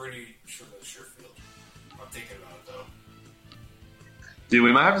 I'm pretty sure that was Sherfield. I'm thinking about it, though. Dude,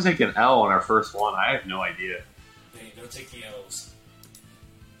 we might have to take an L on our first one. I have no idea. Hey, don't take the L's.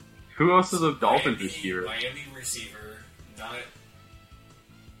 Who else is a Dolphins receiver? Miami receiver, not...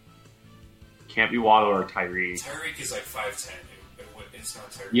 Can't be Waddle or Tyreek. Tyreek is like 5'10". It's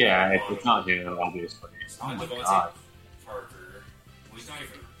not Tyreek. Yeah, it's not him, obviously. It's Oh not my Devontae god. Parker. Well, he's not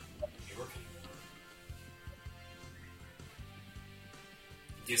even New York anymore.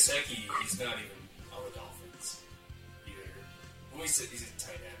 Gesicki, he's not even on the Dolphins either. Well, he's a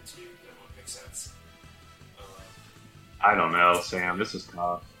tight end too. That would make sense. I don't know, Sam. This is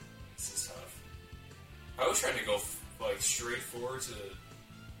tough. This is tough. I was trying to go like straight forward to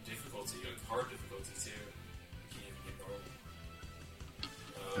difficulty, like hard difficulty too. I can't even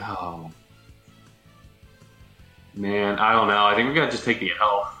get normal. Oh. Man, I don't know. I think we gotta just take the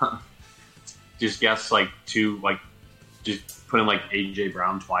L. Just guess like just put in like AJ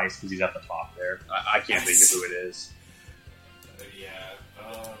Brown twice because he's at the top there. I can't think of who it is. Yeah.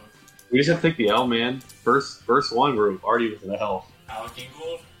 We just have to take the L, man. First one, we're already with an L. Alec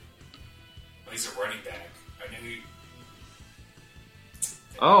Ingold? Oh, he's a running back. I knew he...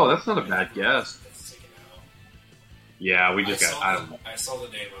 Oh, that's not a bad guess. That's taken out. Yeah, we just got. I don't know. I saw the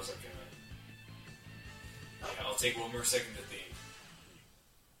name. I was like, yeah, I'll take one more second to think.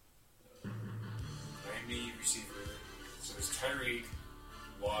 Miami receiver. So there's Tyreek,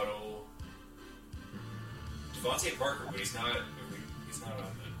 Waddle, Devontae Parker, but he's not on the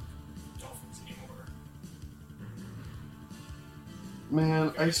Dolphins anymore.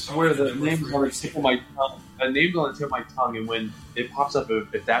 Man, I Okay, swear so the name's on the tip of my tongue. A name's on the tip of my tongue, and when it pops up,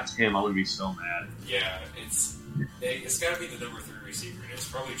 if that's him, I'm gonna be so mad. Yeah, it's got to be the number 3 receiver, and it's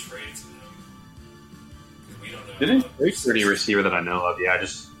probably traded to them. Because we don't know. Didn't trade for any receiver that I know of. Yeah,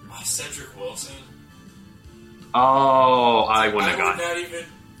 just. Cedric Wilson. Oh, I wouldn't have I would gotten. not even.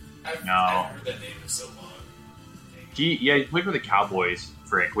 No. I've heard that name in so long. He played for the Cowboys.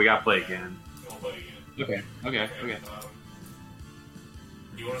 Frick, we gotta play again. Nobody again. Okay.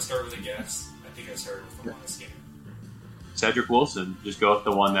 You want to start with a guess? I think I started with the last game. Cedric Wilson. Just go with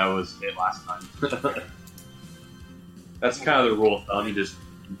the one that was it last time. That's kind of the rule of thumb. You just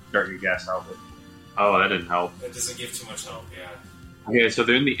start your guess out. Oh, that didn't help. That doesn't give too much help, yeah. Okay, so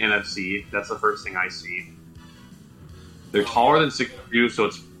they're in the NFC. That's the first thing I see. They're taller than 6'2", so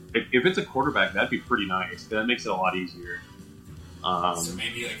if it's a quarterback, that'd be pretty nice. That makes it a lot easier. So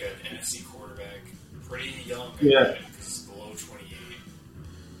maybe like an NFC quarterback. Pretty young, Yeah. because he's below 28.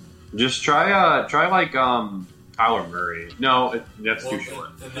 Just try like Kyler Murray. No, that's Well, too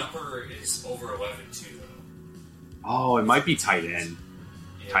short. the number is over 11 too, though. Oh, it might be tight end.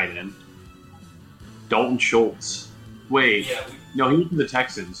 Yeah. Tight end. Dalton Schultz. Wait, Yeah, no, he was from the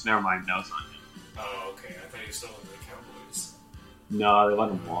Texans. Never mind. No, it's not him. oh, okay. I thought he was still in the Cowboys. No, they let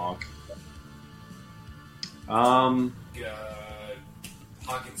him walk.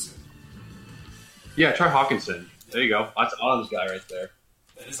 Hawkinson. Yeah, try Hawkinson. There you go. That's Autumn's guy right there.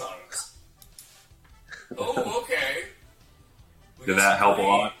 That is Autumn's. Oh, okay. Did that help a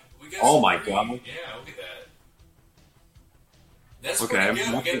lot? Oh my god. Yeah, look at that. That's Okay,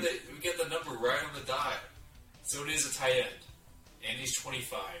 pretty good. We get the number right on the dot. So it is a tight end. And he's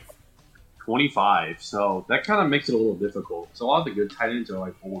 25. 25. So that kind of makes it a little difficult. So a lot of the good tight ends are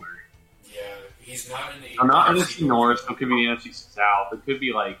like older. Yeah, he's not in the I'm not NFC North. It could be the NFC South. It could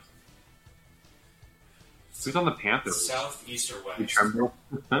be like who's on the Panthers? South, East, or West. Tommy Tremble.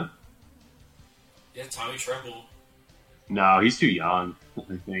 Yeah, Tommy Tremble. No, he's too young.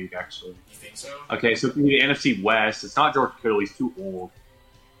 I think actually. You think so? Okay, so it could be the NFC West. It's not George Kittle. He's too old,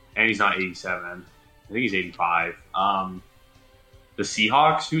 and he's not 87. I think he's 85. The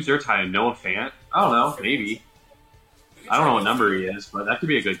Seahawks. Who's their tight end? Noah Fant. I don't know. Maybe. I don't know what number he is, but that could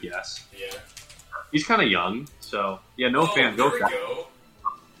be a good guess. Yeah. He's kind of young, so yeah. Noah Fant. There Go. we go.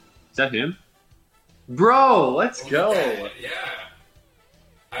 Is that him? Bro, let's Look go. at that, yeah.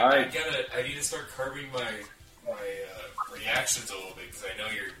 All right. I need to start curbing my reactions a little bit because I know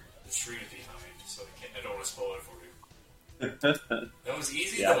the stream is behind, so I don't want to spoil it for you. That was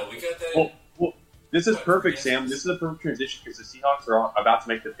easy Yeah. though. We got that. Well, this is What, perfect, yes? Sam. This is a perfect transition because the Seahawks are about to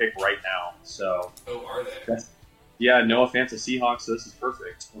make the pick right now. So Oh, are they? yeah, no offense to Seahawks, so this is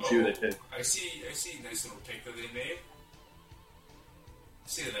perfect. Let's see who they pick. I see a nice little pick that they made. I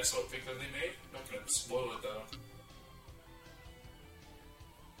see a nice little pick that they made. I'm not gonna spoil it though.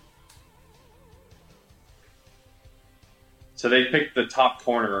 So they picked the top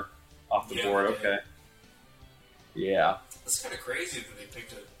corner off the Yeah, board. yeah. Okay. Yeah. It's kind of crazy that they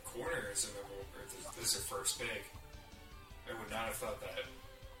picked a corner as their first pick. I would not have thought that.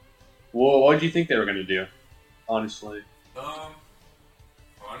 Well, what did you think they were going to do? Honestly.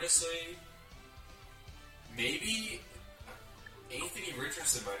 Honestly, maybe Anthony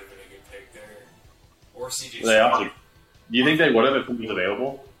Richardson might have been a good pick there, or CJ. They also, do you think they would have if he was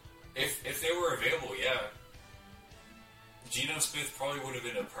available? If they were available, yeah. Geno Smith probably would have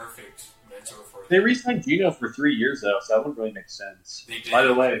been a perfect mentor for them. They re-signed Geno for 3 years though, so that wouldn't really make sense. They did. By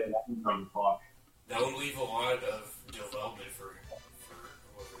the way, they're not on the clock. That would leave a lot of development for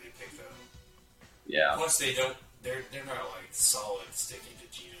whoever they pick though. Yeah. Plus, they're not like solid sticking to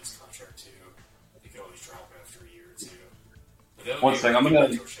Geno's contract too. They could always drop it after a year or two. But that would One be second, a I'm good gonna-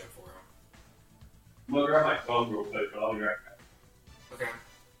 mentorship for him. I'm going to grab my phone real quick, but I'll be right back. Okay.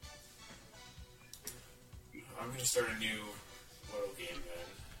 I'm gonna start a new little game then.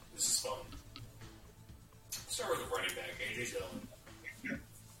 This is fun. Start with a running back, AJ Dillon.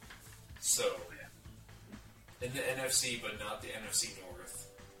 So, in the NFC, but not the NFC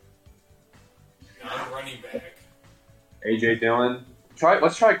North. Not a running back. AJ Dillon.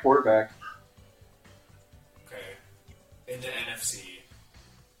 Let's try quarterback. Okay. In the NFC.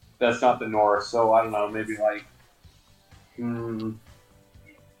 That's not the North, so I don't know, maybe like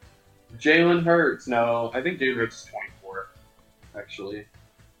Jalen Hurts. No, I think Jalen Hurts is 24, actually.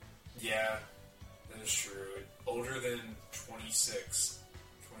 Yeah, that is true. Older than 26,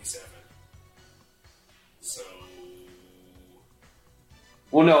 27. So,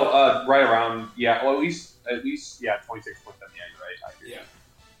 Well, no, right around, yeah, well, at least, yeah, 26.7, yeah, you're right, I agree. yeah.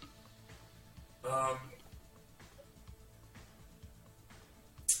 God,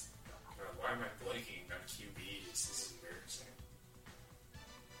 why am I blanking on QBs? This is embarrassing.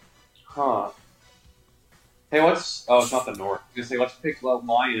 Huh. Hey, it's not the North. I was gonna say, let's pick the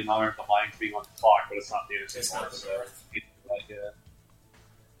Lion and honor the Lions being on the clock, but it's not the NFC It's North. not the so North. it's like,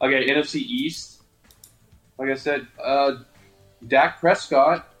 okay, NFC East. Like I said, Dak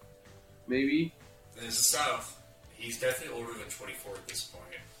Prescott, maybe. This is South. He's definitely older than 24 at this point.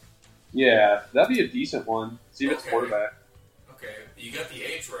 Yeah, that'd be a decent one. See if it's Okay. quarterback. Okay, you got the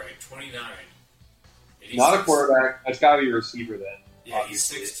age right. 29. And he's Not a 6'- quarterback. That's gotta be a receiver then. Yeah,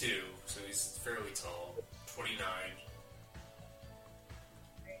 obviously. he's 6'2", so he's fairly tall. 29.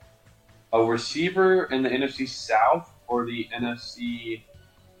 A receiver in the NFC South or the NFC?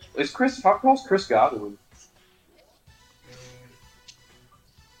 How tall's Chris Godwin? Mm,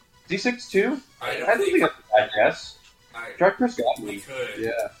 Is he 6'2"? I I don't don't think think. that's a bad guess. Try Chris We Godwin. could.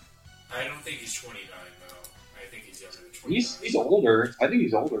 Yeah, I don't think he's 29 though. I think he's younger than 29. he's older. I think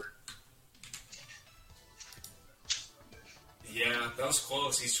he's older. Yeah, that was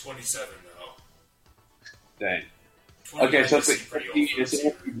close. He's 27 though. Dang. 29 Okay, so is pretty old for a it's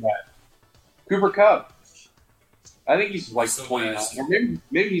receiver. Cooper Cup. I think he's like What's the 29, last? or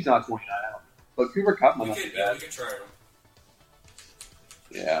maybe he's not 29. I don't know. But Cooper Cup might We not be could, yeah, bad. we could try him.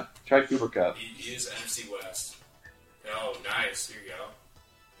 Yeah, try Cooper Cup. He is NFC West. Oh, nice. Here you go.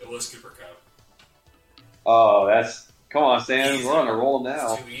 It was Cooper Cup. Oh, come on, Sam. Easy. We're on a roll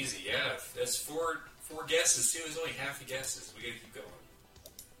now. It's too easy. Yeah, that's four guesses too. It's only half the guesses. We gotta keep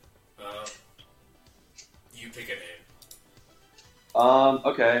going. You pick a name.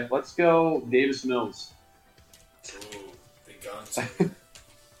 Okay, let's go Davis Mills. Ooh, the gunslinger.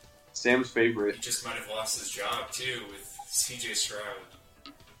 Sam's favorite. He just might have lost his job, too, with CJ Stroud.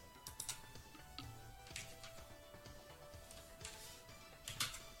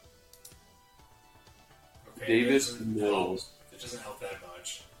 Okay, Davis Mills. It doesn't help that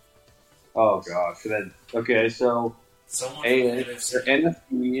much. Oh gosh. Okay, so Someone A from NFC. NFC.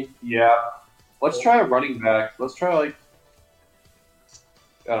 NFC. Yeah. Let's try a running back. Let's try like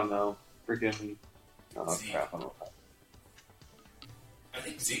I don't know. Freaking. Oh Zeke. crap! I don't know. I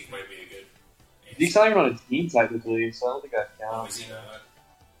think Zeke might be a good. He's not even on a team technically, so I don't think that Oh, counts. is he not?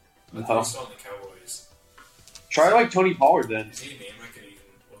 I No. thought he was still on the Cowboys. Try like Tony Pollard then. Is he a name I could even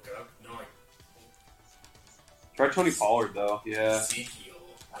look up? No, Try Tony Pollard though. Yeah. Ezekiel.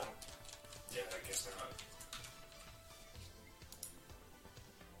 I don't, yeah, I guess not.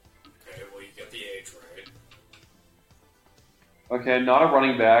 Okay, well, you got the age right. Okay, not a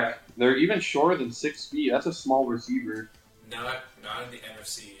running back. They're even shorter than 6 feet. That's a small receiver. Not in the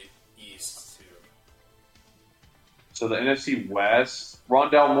NFC East, too. So the NFC West,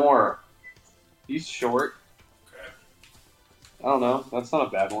 Rondell Moore. He's short. Okay. I don't know. That's not a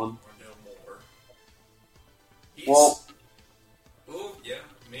bad one. Rondell Moore. He's, Well, oh, yeah,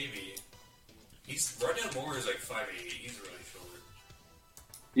 maybe. Rondell Moore is like 5'8". He's really short.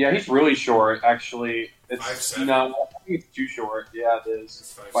 yeah, he's really short. Actually, it's 5'7". no, I think it's too short. Yeah, it is.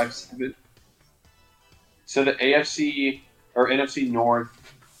 He's 5'7". So the AFC or NFC North,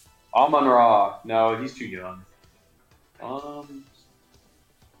 Amon Ra. No, he's too young.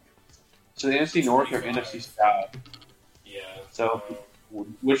 So the NFC North or 25. NFC South. Yeah. So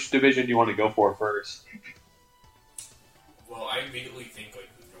which division do you want to go for first? Well, I immediately think like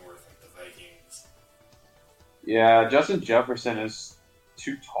the North, like the Vikings. Yeah, Justin Jefferson is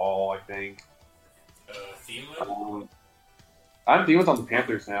too tall. I think. Thielen? I'm Thielen's on the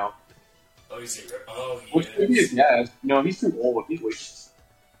Panthers now. Oh, he Which could be a is. guess. No, he's too old. He's way.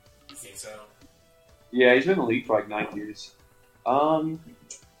 You think so? Yeah, he's been in the league for like 9 years.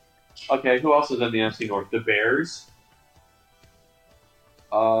 Okay, who else is in the NFC North? The Bears.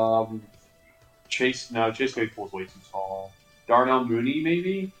 Chase Claypool's way too tall. Darnell Mooney,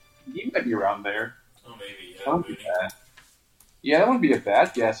 maybe? He might be around there. Oh, maybe. That Yeah, wouldn't be Mooney. bad. Yeah, that wouldn't be a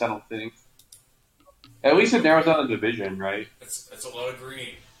bad guess, I don't think. At least it narrows down the division, right? It's a lot of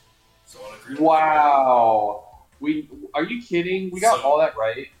green. It's a lot of green. Wow. Are you kidding? We got So- all that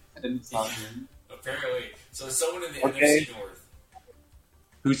right, and it's not him. Apparently. So there's someone in the Okay. NFC North.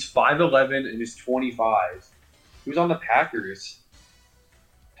 Who's 5'11" and is 25. Who's on the Packers?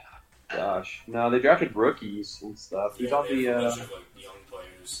 Gosh, no, they drafted rookies and stuff. Who's Yeah, on they have a the? bunch of like young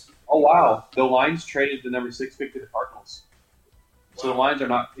players. Oh wow, the Lions traded the number 6 pick to the Cardinals, so the Wow. Lions are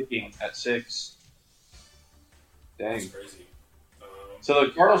not picking at 6. That's Dang. crazy. So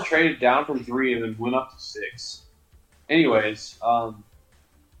the Cardinals traded down from 3 and then went up to 6. Anyways,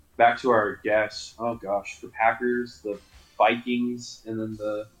 back to our guess. Oh gosh, the Packers, the Vikings, and then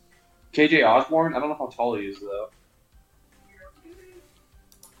the KJ Osborne. I don't know how tall he is though.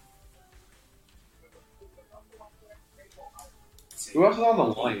 Let's see. Who else is on the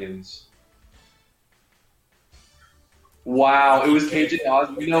Lions? Wow, it was KJ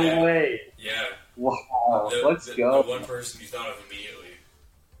Osborne. No way. Yeah. Wow, let's The go. one person you thought of immediately.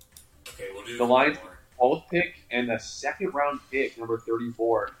 Okay, we'll do The one Lions- more. 12th pick and the 2nd round pick, number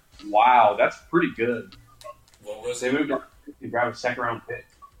 34. Wow, that's pretty good. What was They it? moved up to grab a 2nd round pick.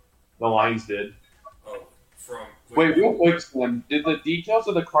 The Lions did. Oh, from Wait, real quick, Slim. Did the details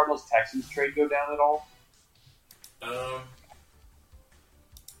of the Cardinals Texans trade go down at all? The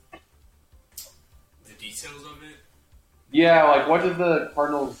details of it. Yeah, like what did the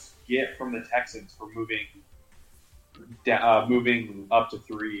Cardinals get from the Texans for moving up to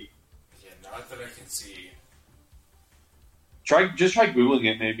 3? Yeah, not that I can see. Try googling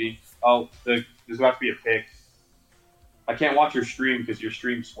it maybe. Oh, there's about to be a pick. I can't watch your stream because your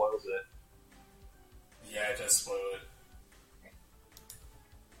stream spoils it. Yeah, it does spoil it.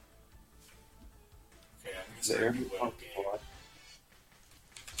 Okay, I'm gonna start a There. new web game.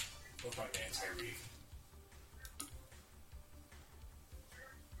 We'll find man Tyreek.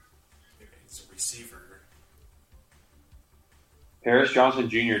 It's a receiver. Paris Johnson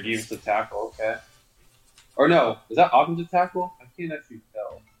Jr., defensive tackle. Okay. Or no, is that offensive tackle? I can't actually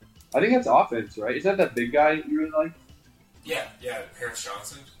tell. I think that's offense, right? Is that big guy you really like? Yeah, Paris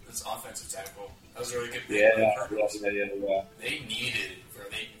Johnson. That's offensive tackle. That was a really good pick Yeah. by the Cardinals. They really needed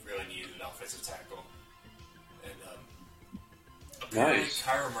an offensive tackle. And apparently Nice.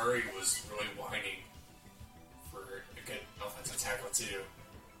 Kyler Murray was really whining for a good offensive tackle too.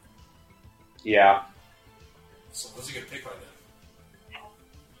 Yeah. was a good pick by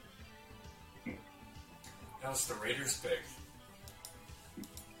them. That was the Raiders pick.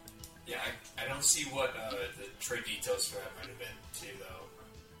 Yeah, I don't see what the trade details for that might have been, too, though.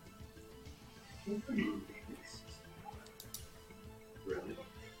 Really?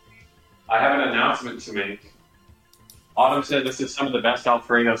 I have an announcement to make. Autumn said this is some of the best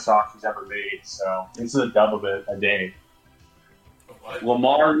Alfredo sauce he's ever made, so this is a dub of it a day. What?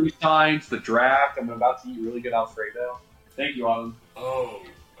 Lamar resigns, the draft. I'm about to eat really good Alfredo. Thank you, Autumn. Oh,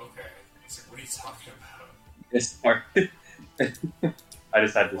 okay. So what are you talking about? It's hard. I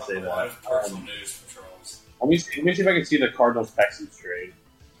just had to say A that. lot of personal news from Charles. Let me see if I can see the Cardinals Texans trade.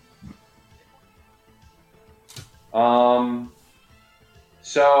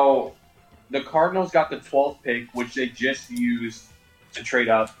 So the Cardinals got the 12th pick, which they just used to trade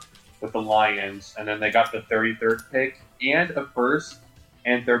up with the Lions, and then they got the 33rd pick and a first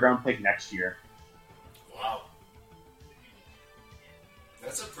and third round pick next year. Wow.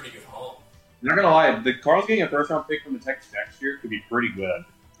 That's a pretty good haul. I'm not gonna lie, the Cardinals getting a first round pick from the Texans next year could be pretty good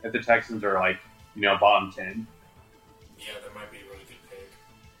if the Texans are like, bottom 10. Yeah, that might be a really good pick.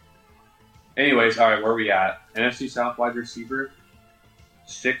 Anyways, all right, where are we at? NFC South wide receiver,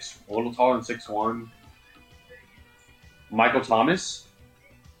 a little taller than 6'1". Michael Thomas.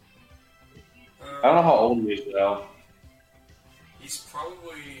 I don't know how old he is though. He's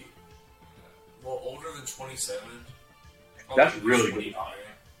probably older than 27. That's Probably really 25.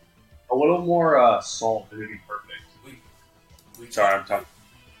 A little more salt would be perfect. We Sorry, I'm talking.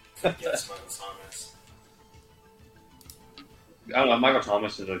 Yes, Michael Thomas. I don't know. Michael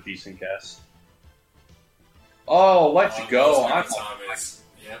Thomas is a decent guess. Oh, let's go! Michael Thomas.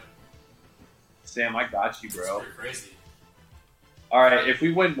 Yep. Sam, I got you, That's bro. pretty crazy. All right, if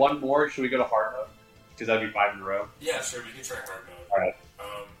we win one more, should we go to hard mode? Because that'd be 5 in a row. Yeah, sure. We can try hard mode. All right.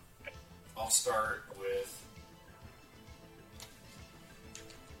 I'll start with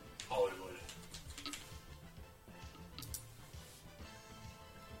Hollywood.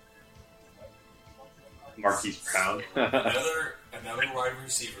 Marquise Brown Another wide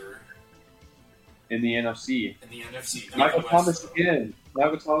receiver in the NFC. in the NFC. Michael West, Thomas though. again.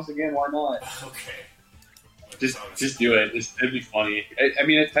 Michael Thomas again. Why not? Okay. Just do it. It'd be funny. I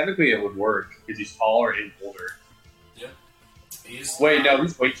mean, technically it would work because he's taller and older. Yeah. He's Wait, no,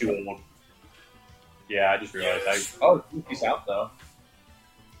 he's way too old. Yeah, I just realized. Yeah, that's Oh, he's out though.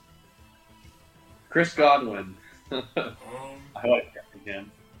 Chris Godwin. I like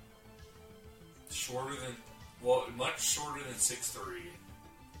him. Much shorter than 6'3".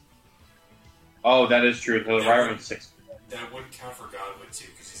 Oh, that is true. The Yeah. Ryman's 6. That wouldn't count for Godwin too,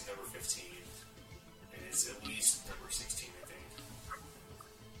 because he's number 15, and it's at least number 16, I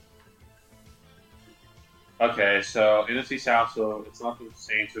think. Okay, so NFC South, so it's not the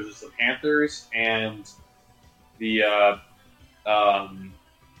Saints, there's just the Panthers and the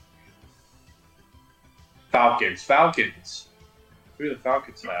Falcons. Falcons. Who do the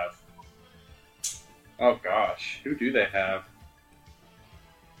Falcons have? Oh gosh, who do they have?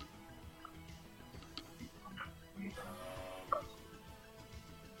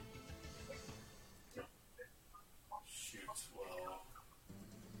 Shoot, well,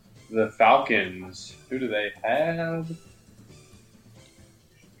 The Falcons. Who do they have?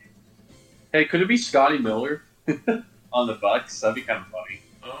 Hey, could it be Scotty Miller on the Bucks? That'd be kind of funny.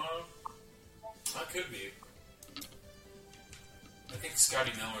 that could be. I think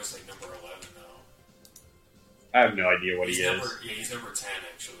Scotty Miller's like number 11 though. I have no idea what he is. He's number 10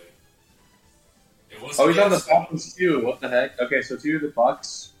 actually. It was. Oh, he's on the Falcons too. What the heck? Okay, so it's either the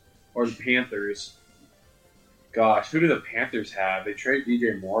Bucks or the Panthers. Gosh, who do the Panthers have? They trade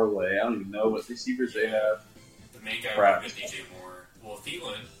DJ Moore away. I don't even know what receivers they have. The main guy Crap. would have been DJ Moore. Well,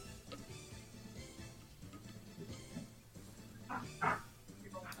 Thielen.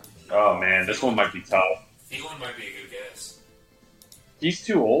 Oh man, this one might be tough. Thielen might be a good guess. He's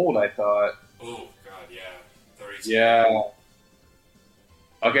too old, I thought. Oh God, yeah, 32. Yeah.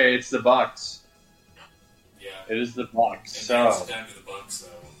 Okay, it's the Bucks. Yeah. It is the Bucks. And So it's down to the Bucks though.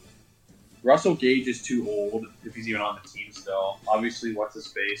 Russell Gage is too old if he's even on the team still. Obviously, what's his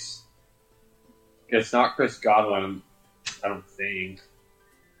face? It's not Chris Godwin, I don't think.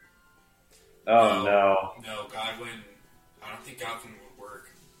 Oh no. No, Godwin. I don't think Godwin would work.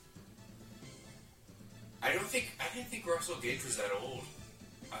 I didn't think Russell Gage was that old.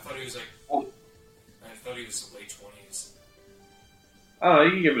 I thought he was like. Oh. I thought he was late 20s. Oh,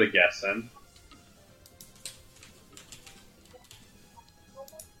 you can give it a guess then.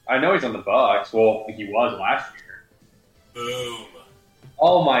 I know he's on the Bucks. Well, he was last year. Boom.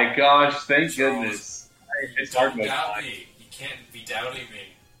 Oh my gosh! Thank Charles, goodness. It's hard Don't to doubt find. me. You can't be doubting me.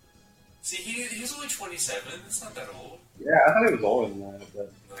 See, he's only 27. It's not that old. Yeah, I thought it was older than that.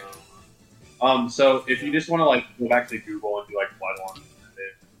 But... No. So if you just want to like go back to Google and do like blood on it,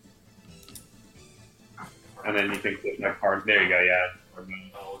 and then you can click that card. There you go. Yeah.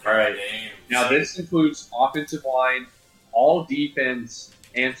 Oh, All right. Name. Now this includes offensive line, all defense,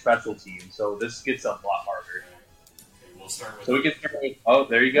 and special teams. So this gets a lot harder. Okay, we'll start with. So we can start with. Oh,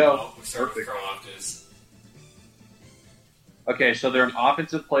 there you go. We'll start with Perfect. Karlaftis. Okay, so they're an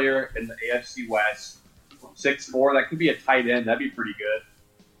offensive player in the AFC West. 6'4", that could be a tight end. That'd be pretty good.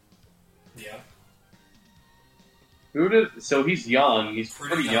 Yeah. So he's young. He's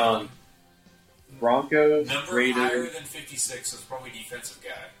pretty young. Broncos, Number higher Raiders. than 56 is probably defensive guy.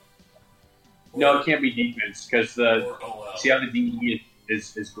 No, it can't be defense because the Or OL. see how the DE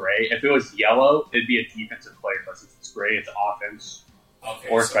is gray. If it was yellow, it'd be a defensive player. But since it's gray, it's offense Okay,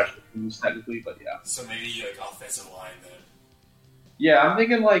 or so, special teams technically. But yeah, so maybe like offensive line then. yeah. I'm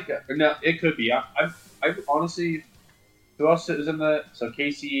thinking like no, it could be. I honestly, who else is in the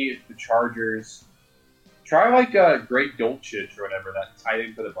KC, the Chargers? Try like Greg Dulcich or whatever, that tight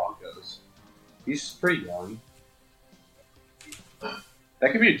end for the Broncos. He's pretty young.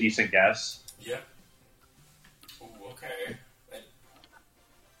 That could be a decent guess. Yeah. Ooh, okay.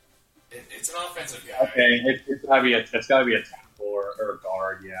 It's an offensive guy. Okay, it's gotta be a tackle or a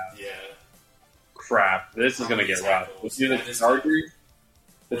guard. Yeah. Yeah. Crap, this is gonna get rough. Let's do the That is- Chargers.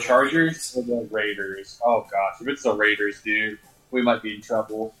 The Chargers or the Raiders? Oh gosh, if it's the Raiders, dude, we might be in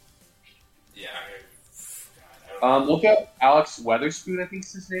trouble. Yeah. God, I don't know. Look at Alex Weatherspoon. I think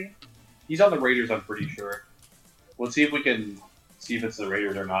is his name. He's on the Raiders. I'm pretty sure. Let's see if we can see if it's the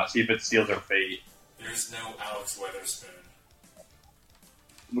Raiders or not. See if it seals our fate. There's no Alex Weatherspoon.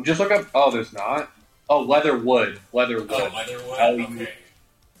 We'll just look up. Oh, there's not. Oh, Leatherwood. Oh, Leatherwood? L-E- Okay.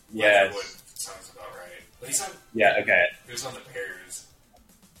 Yes. Leatherwood sounds about right. But he's on, Yeah. Okay. he was on the Bears.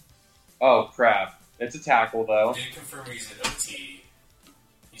 Oh crap! It's a tackle though, Didn't confirm he's an OT.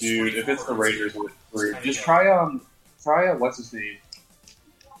 He's dude. If it's the 24, Raiders, so we're kinda just young. try what's his name?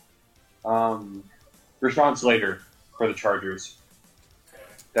 Rashawn Slater for the Chargers. Okay.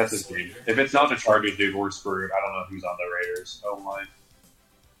 That's his name. If it's not the Chargers, dude, we're screwed. I don't know who's on the Raiders. Oh my.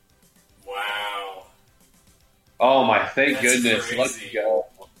 Wow. Oh my. Thank That's goodness. crazy. Let's go.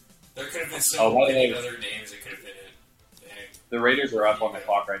 There could have been Oh, so by the many way- other names that could have been it. Dang. The Raiders are up on the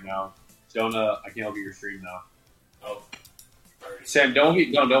clock right now. Jonah, I can't look at your stream now. Oh. I already Sam, don't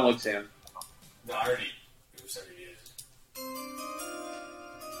look, Sam. No, I already. Oops, I already did.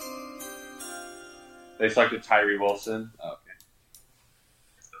 They selected Tyree Wilson. Oh,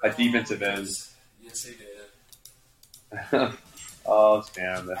 okay. A defensive end. Yes, they did. Oh,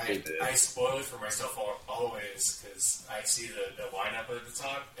 Sam, that's what I, they did. I spoil it for myself always because I see the lineup at the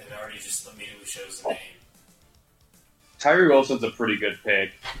top and it already just immediately shows the name. Tyree Wilson's a pretty good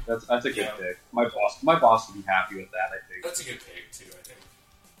pick. That's a good Yeah. pick. My boss would be happy with that, I think. That's a good pick too, I think.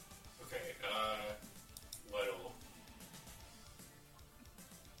 Okay, Weddle.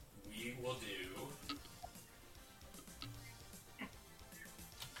 We will do.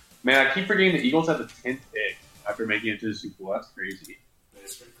 Man, I keep forgetting the Eagles have the 10th pick after making it to the Super Bowl. That's crazy. That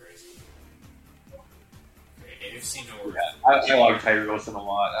is pretty crazy. Okay, AFC North. Yeah, I like Tyree Wilson a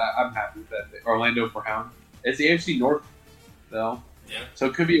lot. I'm happy with that pick. Orlando Brown. It's the AFC North, though. Yeah. So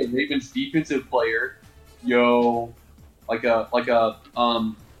it could be a Ravens defensive player. They have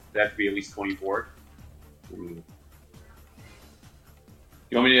to be at least 24. You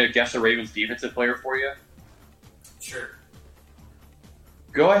want me to guess a Ravens defensive player for you? Sure.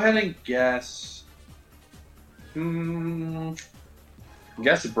 Go ahead and guess.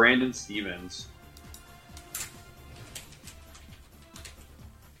 Guess Brandon Stevens.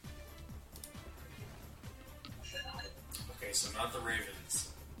 Okay, so not the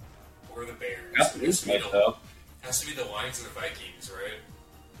Ravens or the Bears. That's It has to be nice, the- though. has to be the Lions and the Vikings, right?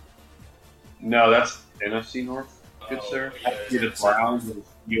 No, that's NFC North. Good Oh, sir. yeah, That's the it's Browns and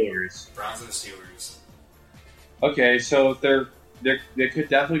the Steelers. Browns and the Steelers. Okay, so there could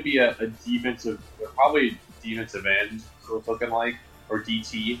definitely be a defensive, probably defensive end. So it's looking like, or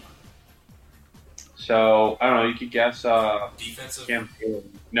DT. So I don't know. You could guess Defensive. Cam Taylor.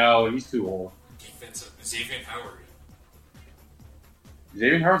 No, he's too old. Defensive. Xavier Howard.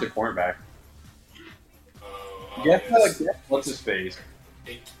 Xavier Howard's a cornerback. Yes. Guess what's his face?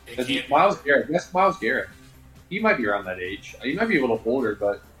 It Miles can't Garrett. Guess Miles Garrett. He might be around that age. He might be a little older,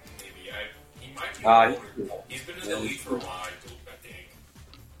 but maybe. He might be he's older. too old. He's been in the league for a while, I think.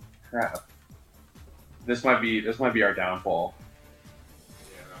 Crap. This might be our downfall.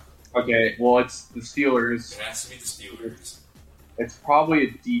 Yeah. Okay, well it's the Steelers. It has to be the Steelers. It's probably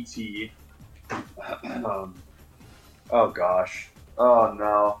a DT. Oh gosh. Oh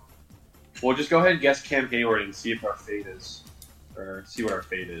no. Well, just go ahead and guess Cam Hayward and see if our fate is, or see what our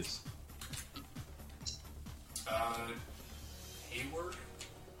fate is. Hayward?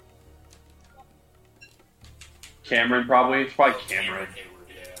 Cameron, probably. It's probably Oh, Cameron. Hayward,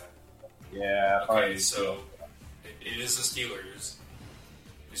 yeah. Yeah, probably. Okay, so it is the Steelers.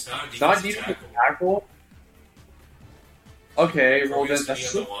 It's not a It's not a defensive defensive tackle. tackle. Okay, well Probably then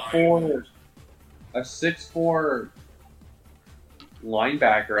has to be on the line. a 6'4"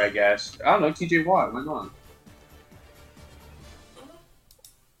 linebacker, I guess. I don't know, TJ Watt. Why not?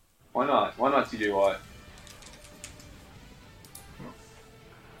 Why not? Why not TJ Watt?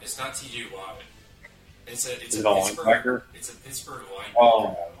 It's not T.J. Watt. It's a Is it a Pittsburgh. linebacker? It's a Pittsburgh linebacker.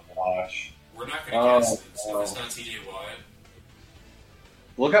 Oh my gosh! We're not going to guess it. So no. it's not T.J. Watt.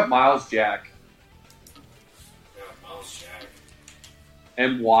 Look up Miles Jack. Yeah, Miles Jack.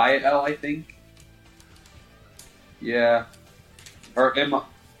 MYL, I think. Yeah. Or M.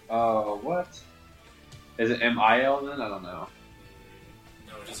 What? Is it MIL then? I don't know.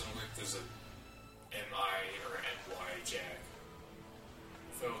 No, it doesn't look like there's a M.I. or M.Y. Jack.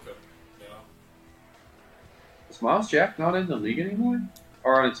 Philip, no. Is Miles Jack not in the league anymore?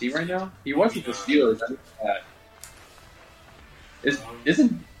 Or on a team right now? He was with the Steelers. I know that.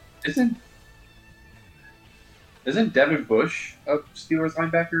 Isn't Devin Bush a Steelers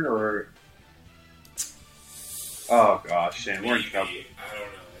linebacker or? Oh gosh, Sam, we're in trouble. I don't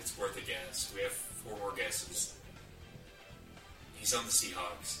know. It's worth a guess. We have 4 more guesses. He's on the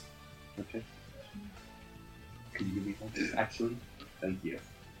Seahawks. Okay. Could you give me one? Actually, thank you.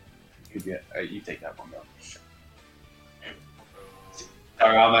 Could you take that one though?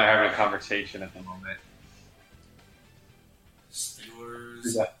 Sorry, I'm not having a conversation at the moment.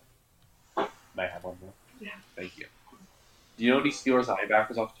 Steelers. May I have one more? Yeah. Thank you. Do you know any Steelers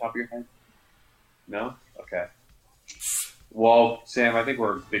linebackers off the top of your head? No? Okay. Well, Sam, I think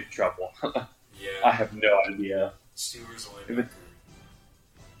we're in big trouble. Yeah. I have no idea. Steelers If linebacker. it's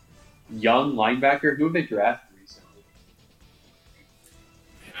young linebacker, who have they drafted recently?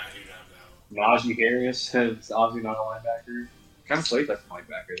 Man, I do not know. Najee Harris is obviously not a linebacker. Kind of plays like a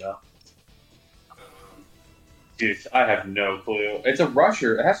linebacker, though. Dude, I have no clue. It's a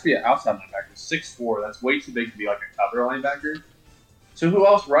rusher. It has to be an outside linebacker. 6'4". That's way too big to be like a cover linebacker. So who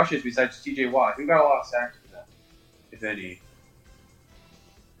else rushes besides T.J. Watt? Who got a lot of sacks for them, if any?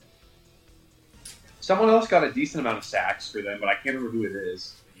 Someone else got a decent amount of sacks for them, but I can't remember who it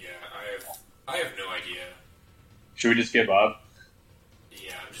is. Yeah, I have no idea. Should we just give up?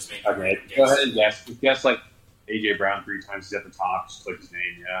 Yeah, I'm just making. Okay, go ahead and guess. Just guess like A.J. Brown 3 times. He's at the top. Just click his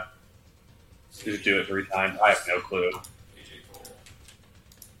name. Yeah. Just do it 3 times. I have no clue.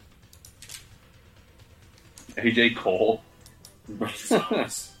 AJ AJ Cole. Cole.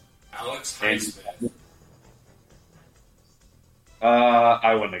 Alex Highsmith.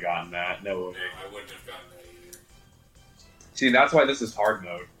 I wouldn't have gotten that. No way. No, I wouldn't have gotten that either. See, that's why this is hard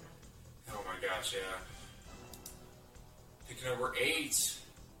mode. Oh my gosh, yeah. Pick number 8.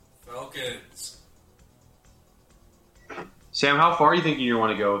 Falcons. Sam, how far are you thinking you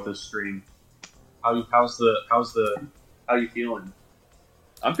want to go with this stream? How you feeling?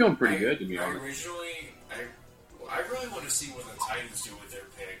 I'm feeling pretty good, to be honest. I really want to see what the Titans do with their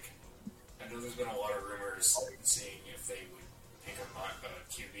pick. I know there's been a lot of rumors seeing if they would pick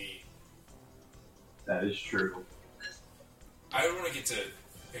a QB. That is true. I don't want to get to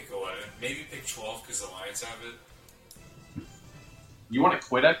pick 11. Maybe pick 12 because the Lions have it. You want to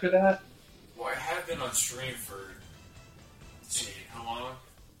quit after that? Well, I have been on stream for, let's see, how long?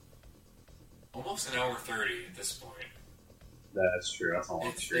 Almost an hour 30 at this point. That's true. That's a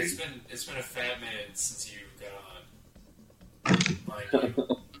long stream. It's been a fat minute since you got on. Mind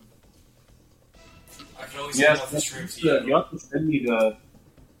you. I can always send off the stream to you. You'll have to send me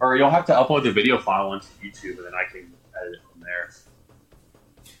or you'll have to upload the video file onto YouTube, and then I can edit it from there.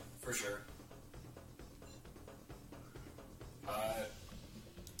 For sure.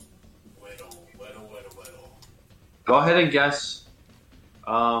 Whittle. Go ahead and guess.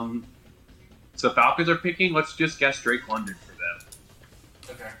 So Falcons are picking. Let's just guess Drake London for them.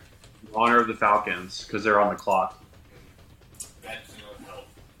 Okay. In honor of the Falcons, because they're on the clock. That doesn't help.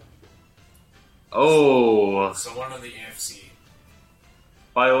 Oh. Someone on the AFC.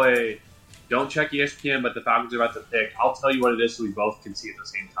 By the way, don't check ESPN, but the Falcons are about to pick. I'll tell you what it is so we both can see at the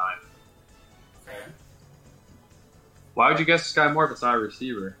same time. Okay. Why would you guess Sky Moore if it's not a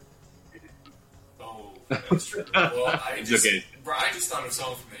receiver? Oh, that's true. Well, I just okay. I just thought of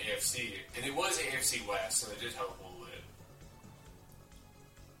someone from the AFC, and it was AFC West, so it did help a little bit.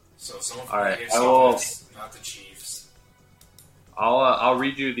 So someone from the AFC West, not the Chiefs. I'll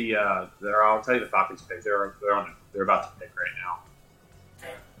read you the I'll tell you the Falcons pick. They're about to pick right now.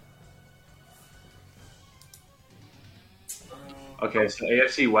 Okay. Okay, so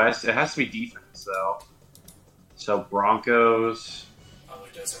AFC West, it has to be defense though. So Broncos.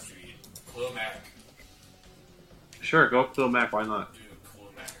 It does have to be Khalil Mack. Sure, go Khalil Mack. Why not? Do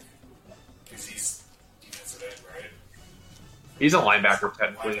Khalil Mack because he's defensive end, right? He's a linebacker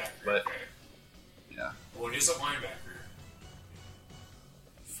technically, Linebacker, but okay. yeah. Well, it is a linebacker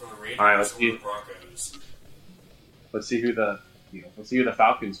for the Raiders All right, let's or see. the Broncos. Let's see who the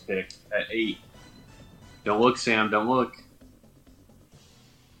Falcons pick at 8. Don't look, Sam. Don't look.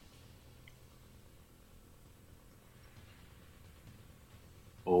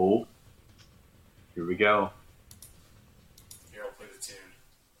 Oh, here we go. Here, I'll play the tune.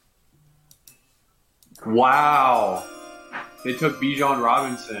 Wow, they took Bijan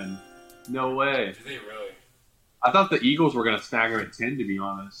Robinson. No way. Do they really? I thought the Eagles were going to snag him at 10, to be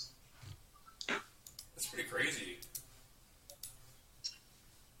honest. That's pretty crazy.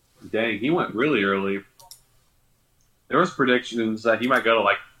 Dang, he went really early. There was predictions that he might go to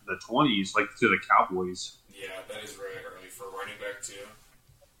like the 20s, like to the Cowboys. Yeah, that is really early for a running back too.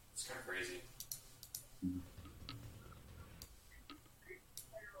 It's kind of crazy.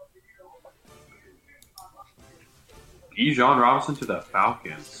 Bijan Robinson to the To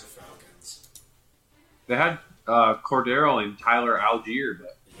Falcons. the Falcons. They had Cordero and Tyler Algier,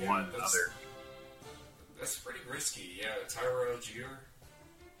 but Yeah, one that's- another. That's pretty risky. Yeah, Tyler Algier.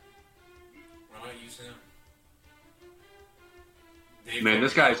 Why not use him? Dave Man,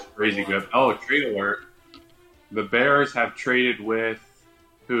 this guy's Caldwell- crazy good. Oh, trade alert. The Bears have traded with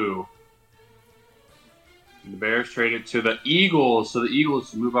who? The Bears traded to the Eagles, so the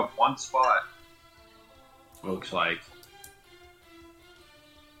Eagles move up one spot. Looks like.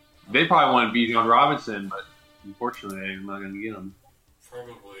 They probably wanted Bijan Robinson, but unfortunately, they're not going to get him.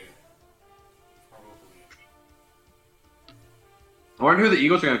 Probably. I wonder who the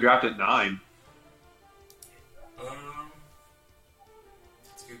Eagles are going to draft at 9.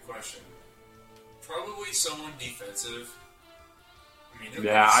 That's a good question. Probably someone defensive. I mean,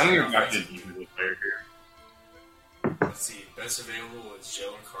 Yeah, I think they're they're drafting a defensive player here. Let's see. Best available is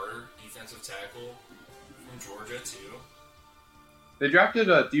Jalen Carter, defensive tackle from Georgia too. They drafted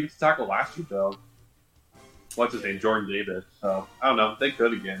a defensive tackle last year, though. What's his name? Jordan Davis. So, I don't know. They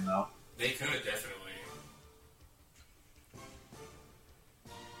could again, though. They could definitely.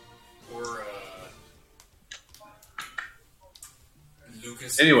 Or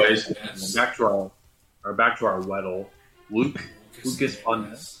Lucas. Anyways, Ness. back to our Weddle. Lucas Van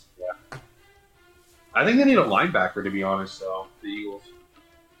Ness. Yeah. I think they need a linebacker, to be honest, though, the Eagles.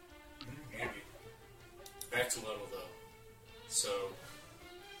 Maybe. Back to level though. So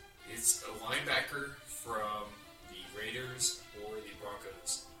it's a linebacker from the Raiders or the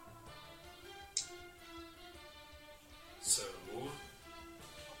Broncos. So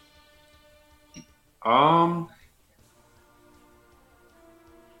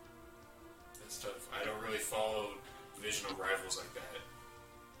that's tough. I don't really follow divisional rivals like that.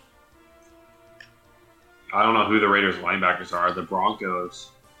 I don't know who the Raiders linebackers are. The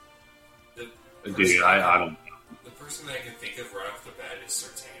Broncos. The Dude, person I don't. The person that I can think of right off the bat is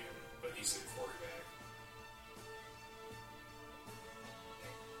Sertan, but he's the quarterback.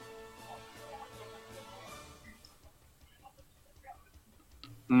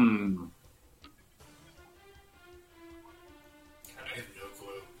 I have no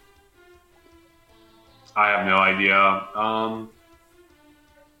clue. I have no idea.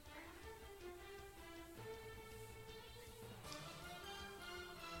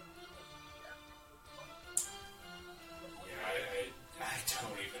 Yeah, I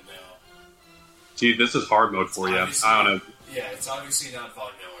don't even know. See, this is hard mode for you. Obviously- I don't know. Yeah, it's obviously not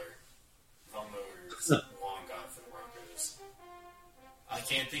Von Miller. Von Miller is long gone for the Broncos. I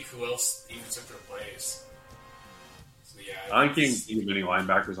can't think who else even took their place. So yeah, I can't see many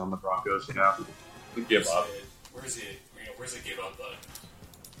linebackers on the Broncos. Yeah, we give up. Where's it? Where's the give up button?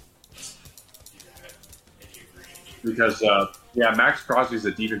 Do that. And you agree. Because, Max Crosby's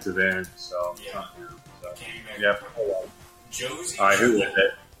a defensive end, so. Yeah. Not him, so. Can't Yeah. Josie. All right, who is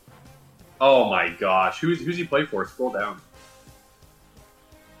it? Oh my gosh, who's he play for? Scroll down.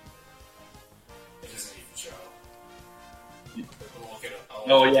 It doesn't even show. We'll look it up.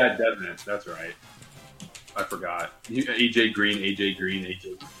 Oh yeah, Devin. That's right. I forgot. AJ Green, AJ Green,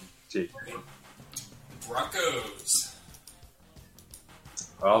 AJ Green. Broncos.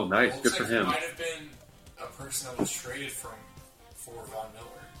 Oh, nice. Looks Good for like him. It might have been a person that was traded for Von Miller.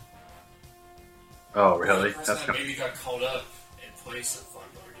 Oh, Or really? a person That's that kind maybe got called up in place of Von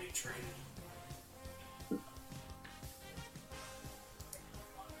Miller getting traded.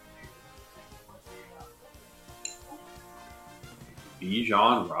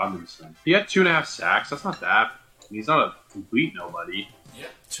 Bijan Robinson. He had 2.5 sacks. That's not that He's not a complete nobody. Yep,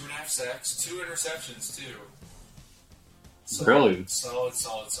 2.5 sacks, 2 interceptions too. Really? Solid.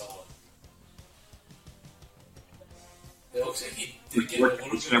 It looks like he did get a We're little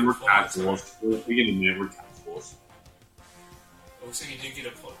bit of we're playing time. casuals. We're getting a minute. We're casuals. It looks like he did get a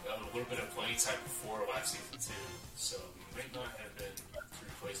little bit of playing time before last season too, so he might not have been to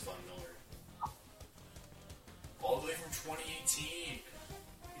replace Von Miller. All the way from 2018.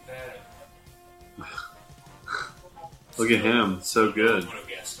 Look at that. Look at him, so good. We would have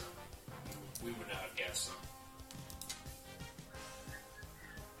guessed him. We would not have guessed him.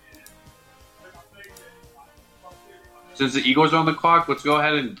 Since the Eagles are on the clock, let's go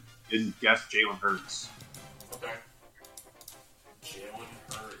ahead and guess Jalen Hurts. Okay. Jalen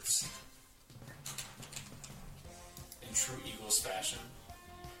Hurts. In true Eagles fashion.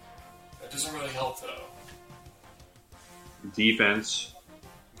 That doesn't really help though. Defense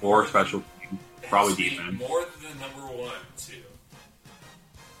or special team. Probably defense. More than number 1, too.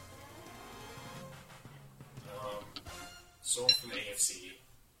 Someone from the AFC.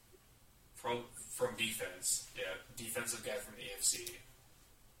 From defense. Yeah, defensive guy from the AFC.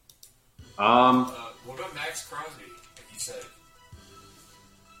 What about Max Crosby, like you said?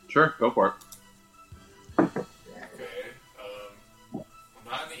 Sure, go for it. Okay.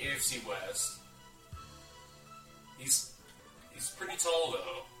 Not in the AFC West. He's pretty tall,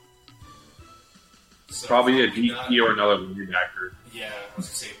 though. So Probably a not- DT or another linebacker. Yeah, I was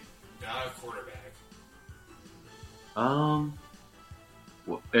going to say, not a quarterback. An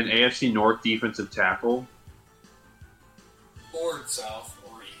AFC North defensive tackle. Or South,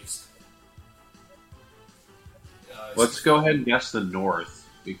 or East. Let's go ahead and guess the North,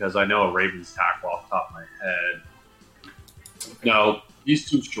 because I know a Ravens tackle off the top of my head. Okay. No, he's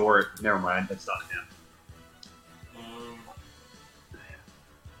too short. Never mind, that's not him.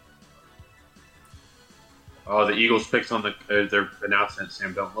 Oh, the Eagles picks on their announcement,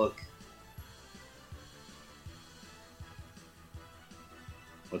 Sam, don't look.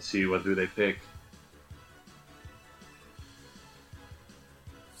 Let's see, what do they pick?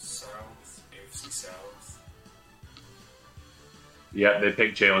 South, AFC South. Yeah, they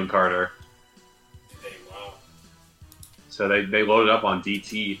picked Jalen Carter. Did they? Wow. So they loaded up on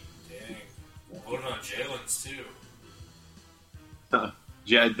DT. Dang. Voted on Jalen's too.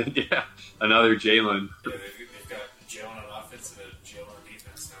 Yeah, another Jalen. Yeah, they've got Jalen on offense and a Jalen on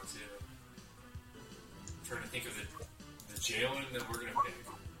defense now too. I'm trying to think of the Jalen that we're gonna pick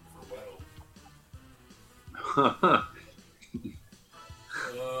for Weddle.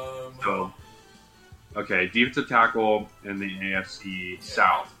 So, okay, defensive tackle in the AFC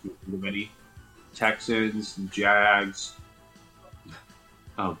South. Many Texans, Jags.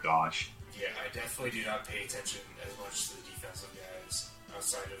 Oh gosh. Yeah, I definitely do not pay attention as much to the defensive guys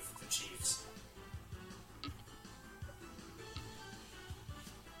outside of the Chiefs. Okay,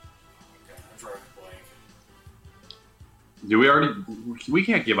 I'm drawing a blank. Do we already? We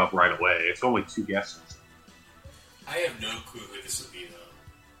can't give up right away. It's only 2 guesses. I have no clue who this would be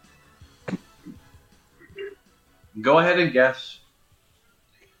though. Go ahead and guess.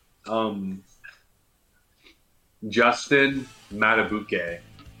 Justin Matabuke. I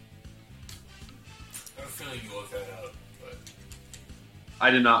have a feeling you looked that up, but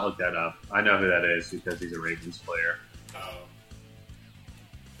I did not look that up. I know who that is because he's a Ravens player.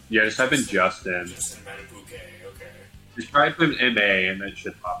 Yeah, just type in Justin. Justin Matabuke, okay. Just type in MA and it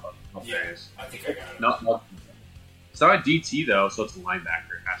should pop up. Okay. Yeah, I think I got it. Not, it's not a DT though, so it's a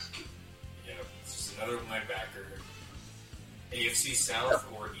linebacker. It has to be. Yeah, this is another linebacker. AFC South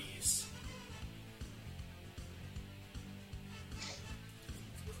or East?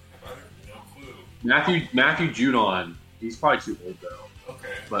 I have no clue. Matthew Judon. He's probably too old though.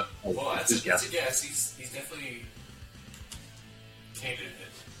 Okay. But Well, that's just a guess. guess. He's definitely candidate.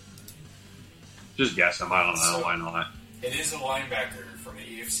 Just guess him. I don't know. So- Why not? It is a linebacker from the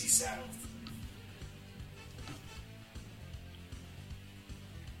AFC South.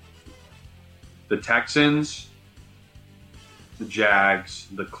 The Texans, the Jags,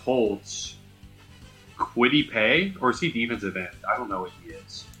 the Colts. Quiddy Pay? Or is he defensive end? I don't know what he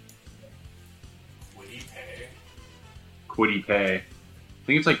is. Quiddy Pay? Quiddy Pay. I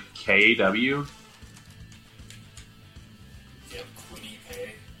think it's like KW. Yep, Quiddy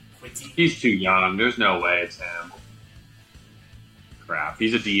Pay. Quitty. He's too young. There's no way it's him. Crap.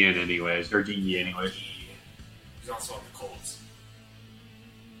 He's a DN anyways. Or DE anyways. He's also on the Colts.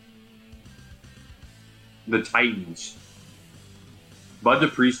 The Titans. Bud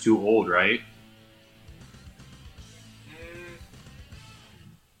Dupree's too old, right?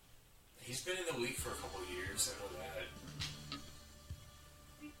 He's been in the league for a couple of years, I know that.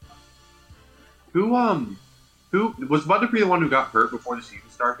 Who Who was Bud Dupree the one who got hurt before the season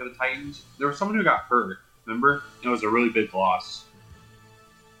started for the Titans? There was someone who got hurt. Remember? It was a really big loss.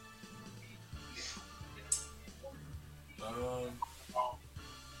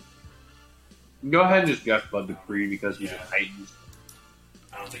 Go ahead and just guess Bud Dupree because he's a Titans.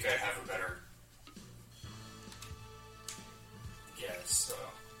 I don't think I have a better guess.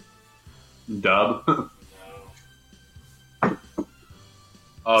 Dub. No.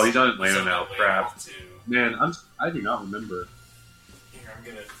 Oh, he's on Atlanta He's now. Atlanta Crap. too. Man, I do not remember. Here, I'm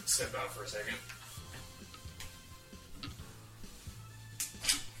gonna step out for a second.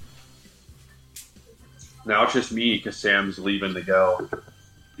 Now it's just me because Sam's leaving to go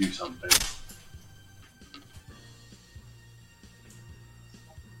do something.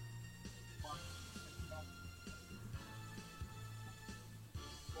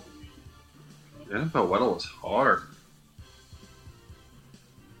 NFL Weddle was hard.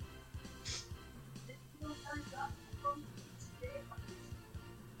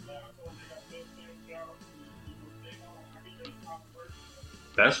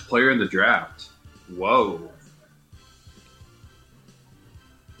 Best player in the draft. Whoa.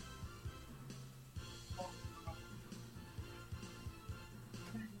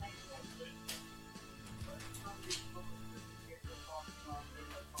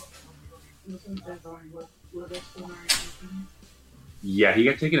 Yeah, he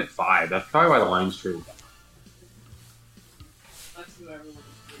got taken at 5. That's probably why the line's true.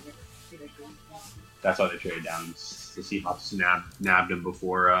 That's why they traded down. The Seahawks nabbed him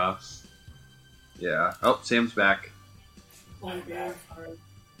before. Yeah. Oh, Sam's back. I'm back.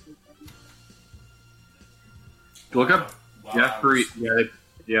 Look up Jeffrey.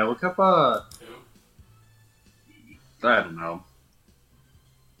 Yeah. Look up. Who? I don't know.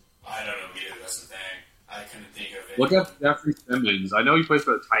 I don't know either. That's the thing. I couldn't think of it. Look up Jeffrey Simmons. I know he plays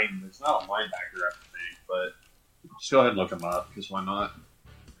for the Titans. It's not a linebacker, I think, but just go ahead and look him up. Because why not?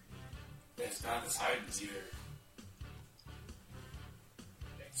 It's not the Titans either.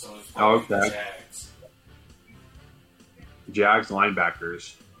 So it's Oh, probably okay. the Jags. Jags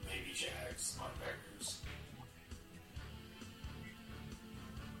linebackers. Maybe Jags linebackers.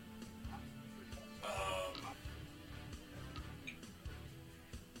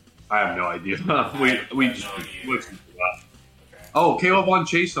 I have no idea. I we have just no idea looked either. it up. Okay. Oh, Caleb on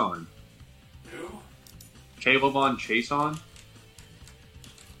Chason. Who? Caleb on Chason.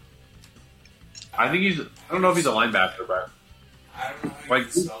 I think he's. I don't know if he's a linebacker, but I don't know how you Like,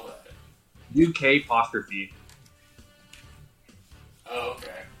 can spell that. UK apostrophe. Oh,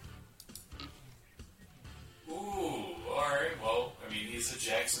 okay. Ooh, alright. Well, I mean, he's a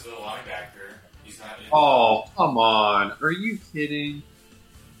Jacksonville linebacker. He's not in. Oh, come on. Are you kidding?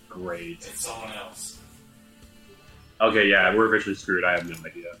 Great. It's someone else. Okay, yeah, we're officially screwed. I have no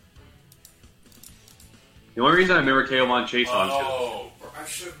idea. The only reason I remember Caleb on Chason is 'cause Oh, I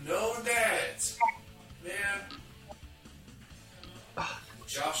should have known that. Man.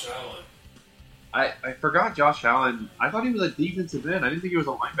 Josh Allen. I forgot Josh Allen. I thought he was a defensive end. I didn't think he was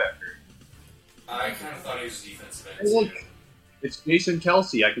a linebacker. I kind of thought he was defensive end, Hey, look. too. It's Jason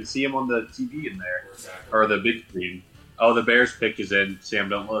Kelsey. I can see him on the TV in there. Or Zach Or the big screen. Oh, the Bears pick is in. Sam,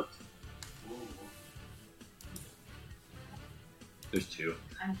 don't look. Ooh. There's 2.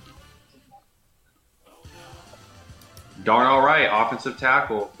 Oh, no. Darn all right. Offensive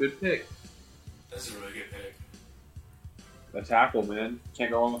tackle. Good pick. That's a really good pick. A tackle, man.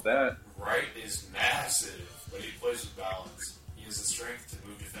 Can't go wrong with that. Wright is massive, but he plays with balance. He has the strength to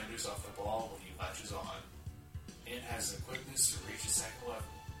move defenders off the ball when he latches on, and has the quickness to reach the second level.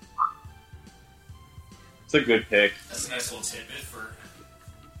 It's a good pick. That's a nice little tidbit for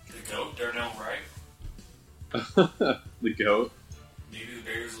the GOAT, Darnell Wright. The GOAT. Maybe the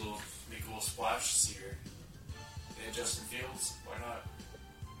Bears will make a little splash this year. They had Justin Fields. Why not?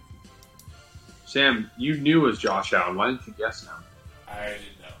 Sam, you knew it was Josh Allen. Why didn't you guess him? I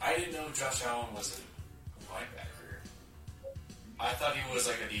didn't know. I didn't know Josh Allen was a linebacker. I thought he was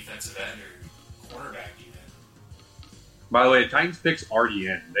like a defensive end or cornerback even. By the way, the Titans pick's already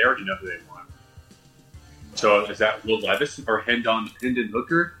in. They already know who they want. So is that Will Levis or Hendon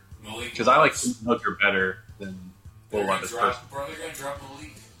Hooker? Malik Because I like Willis. Hendon Hooker better than Will Levis personally. Bro, they're going to drop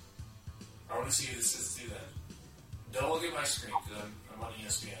Malik. I want to see who this is do that. Don't look at my screen because I'm on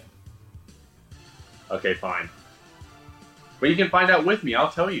ESPN. Okay, fine. But you can find out with me.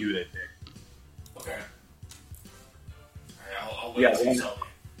 I'll tell you who they pick. Okay. Alright, I'll wait Yeah, until you yeah. tell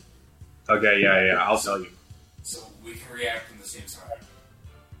me. Okay, yeah, I'll tell you. So we can react in the same time.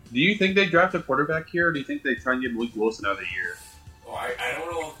 Do you think they draft a quarterback here, or do you think they try and give Malik Willis another year? Well, I don't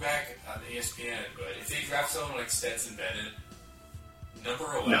want to look back on ESPN, but if they draft someone like Stetson Bennett, Number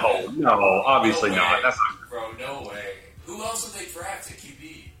 11. No, obviously No not. way. That's not Bro, no way. Who else would they draft at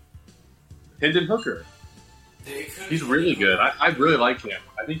QB? Hendon Hooker. They could. He's really good. I really like him.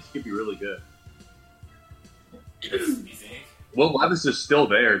 I think he could be really good. You think? Will Levis is still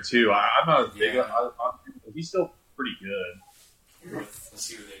there too. I'm not as big. Yeah. He's still pretty good. Let's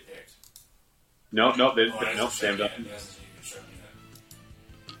see who they picked. Nope, It Sam hasn't doesn't. even shown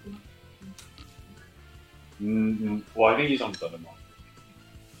me that. Well, I think he's on 7 months.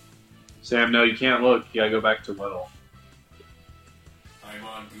 Sam, no, you can't look. You gotta go back to Weddle. I'm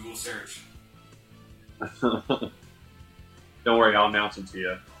on Google search. Don't worry, I'll announce him to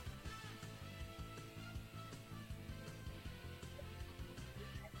you.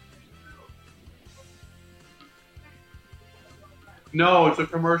 No, it's a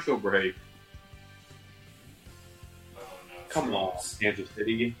commercial break. Oh no. Come on, Kansas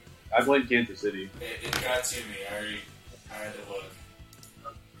City. I blame Kansas City. It got to me. I had to look.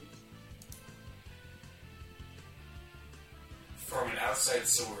 From an outside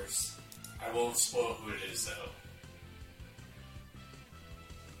source. I won't spoil who it is though.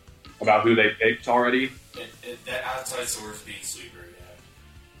 About who they picked already? That outside source being Sleeper,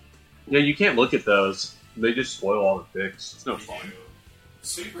 Yeah, you can't look at those. They just spoil all the picks. It's no We fun. do.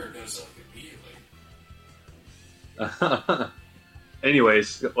 Sleeper knows like immediately.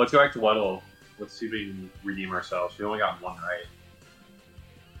 Anyways, let's go back to Weddle. Let's see if we can redeem ourselves. We only got one right.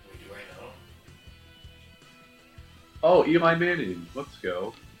 Wait, do I know? Oh, Eli Manning. Let's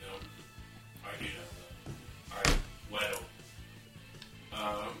go. No. I do know that. Alright, Weddle.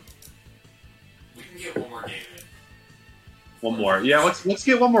 We can get one more game in. One more. Yeah, let's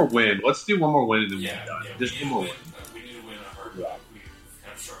get one more win. Let's do one more win and then Yeah, we're done. yeah, Just we one need more to win. win. We need to win a hard Yeah. We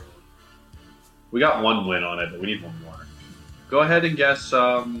kind of struggled. We got one win on it, but we need one more. Go ahead and guess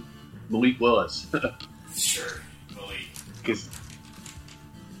Malik Willis. Sure, Malik. Because,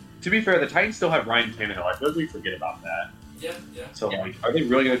 to be fair, the Titans still have Ryan Tannehill. I feel like we forget about that. Yeah, yeah. So, like, are they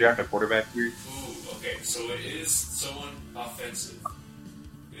really going to draft a quarterback here? Ooh, okay, so it is someone offensive.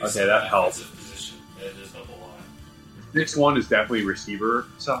 It is Okay, that an helps. offensive position. That does help a lot. Next one is definitely receiver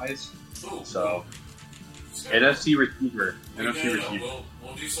size. Ooh, So, ooh. NFC receiver. Wait, NFC no, receiver.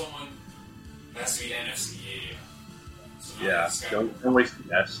 We'll do someone. Has to be NFC. Yeah. So not Yeah, Sky- don't waste the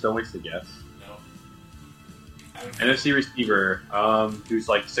guess. Don't waste the guess. No. I don't NFC receiver, who's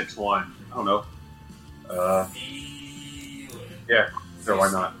like 6'1". I don't know. feel it. Yeah, sure,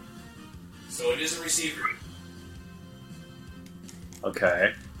 why not? So it is a receiver.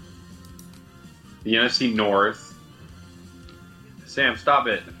 Okay. The NFC North. Sam, stop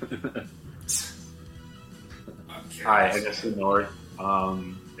it. I'm curious. Hi, NFC North,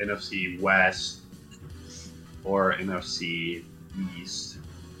 NFC West, or NFC East.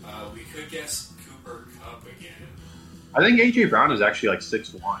 We could guess Cooper Cup again. I think AJ Brown is actually like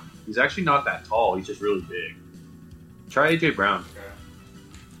 6'1". He's actually not that tall. He's just really big. Try AJ Brown. Okay.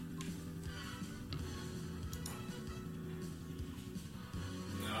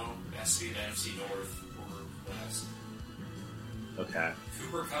 No, it has to be the NFC North or West. Okay.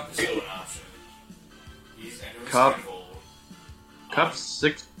 Cooper Cup is still an option. I know he's Kupp. kind of old. Cup's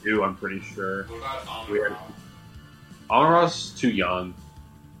 6'2", I'm pretty sure. What about Amon Weird. Ra? Amon-Ra's too young.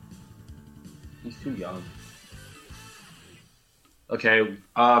 He's too young. Okay,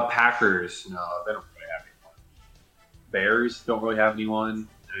 Packers. No, they don't really have anyone. Bears don't really have anyone.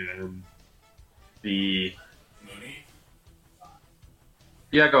 And Mooney?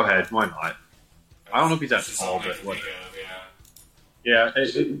 yeah, go ahead. Why not? I don't know if he's that That's just tall, something I but can what? think of, yeah. Yeah,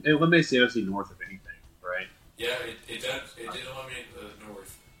 it eliminates the NFC North of anything, right? Yeah, it did eliminate the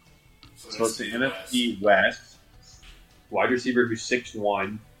North. So it's the West. NFC West. Wide receiver who's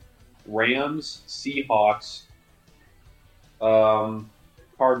 6'1". Rams, Seahawks,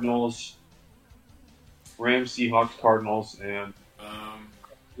 Cardinals. Rams, Seahawks, Cardinals, and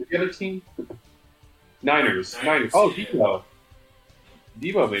the other team? Niners. Niners, Oh, yeah. Debo.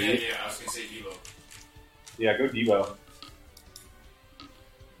 Debo, baby. Yeah, I was gonna say Debo. Yeah, go Debo.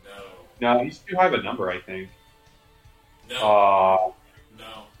 No. No, he's too high of a number, I think. No.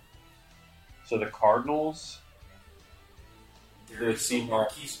 No. So the Cardinals, There is still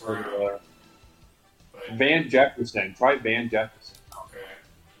Marquise Brown. But, Van Jefferson. Try Van Jefferson. okay.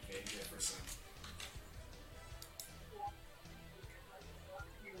 Van Jefferson.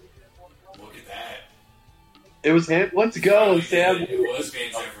 Look at that. It was him. Let's go, Finally Sam. did it. It was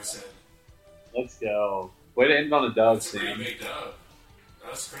Van Jefferson. Let's go. Way to end on a dub, That's a pretty Sam. big dub.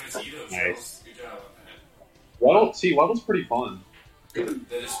 That was credit to you, though, Nice. Charles. Good job on Waddle's pretty fun. that.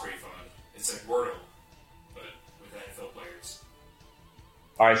 That is pretty fun. It's like Wordle, but with NFL players.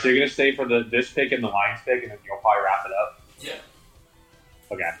 All right, so you're gonna stay for this pick and the Lions pick, and then you'll probably wrap it up. Yeah.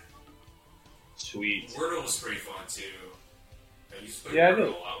 Okay. Sweet. Wordle was pretty fun too. I used to play Yeah, I Wordle did.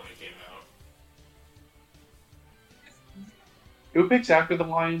 a lot when it came out. Who picks after the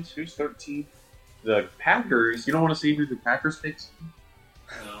Lions? Who's 13th? The Packers. You don't want to see who the Packers picks?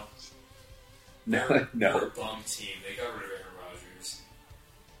 No. No, They're a no. bum team. They got rid of Aaron Rodgers.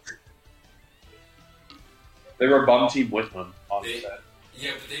 They were a bum team with them on They- the set.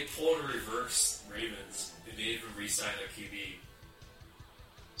 Yeah, but they pulled a reverse Ravens. They didn't even re-sign a QB.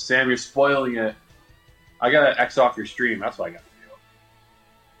 Sam, you're spoiling it. I gotta X off your stream. That's what I gotta do.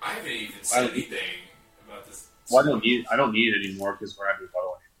 I haven't even said anything about this. Well, I don't need it anymore because we're having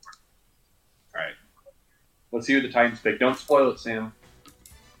rebuttal anymore. All right. Let's see who the Titans pick. Don't spoil it, Sam.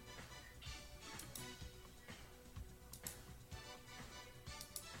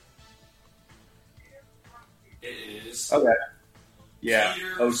 It is. Okay. Yeah.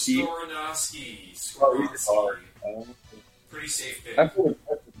 Peter OC. Skoronowski. Oh, he's hard. Pretty safe pick. That's what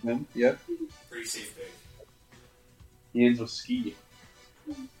it's Yep. Pretty safe pick. He ends with ski.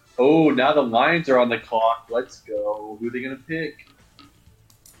 Oh, now the Lions are on the clock. Let's go. Who are they gonna pick?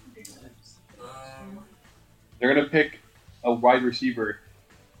 They're gonna pick a wide receiver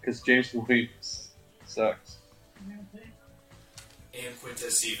because James Williams sucks. And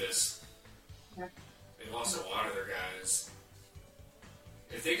Quintez Cephas. They lost a lot of their guys.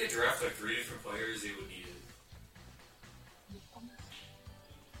 If they could draft like 3 different players, they would need it.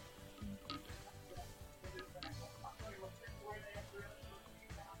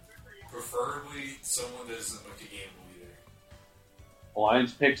 Preferably someone that doesn't like to gamble either. The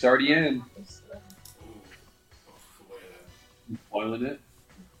Lions pick's already in. Ooh. Oh, look at that. Spoiling it.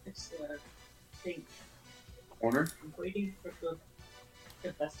 It's the thing. Corner. I'm waiting for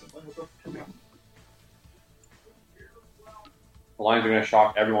the best of one to come out. The Lions are gonna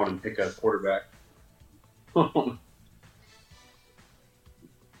shock everyone and pick a quarterback. The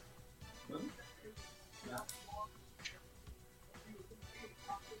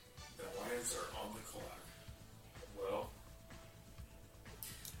Lions are on the clock. Well,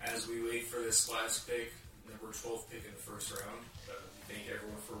 as we wait for this last pick, number 12 pick in the first round, we thank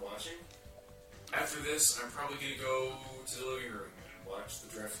everyone for watching. After this, I'm probably going to go to the living room and watch the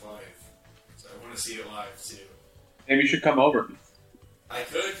draft live. So I want to see it live too. Maybe you should come over. I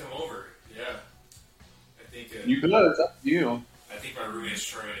could come over, yeah. I think You could. It's up to you. I think my roommate's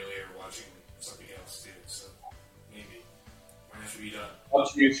Charlie and Lee are watching something else too, so maybe. Might have to be done. Up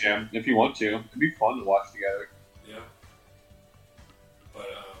to you, Sam. If you want to, it'd be fun to watch together. Yeah. But,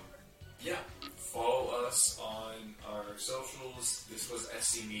 yeah. Follow us on our socials. This was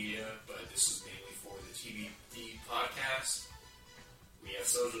SC Media, but this was mainly for the TBD podcast. We have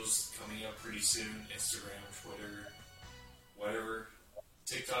socials coming up pretty soon. Instagram, Twitter, whatever.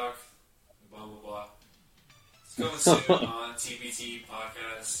 TikTok, blah, blah, blah. It's coming soon on TBT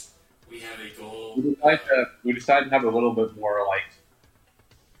podcast. We have a goal. We decided to have a little bit more like.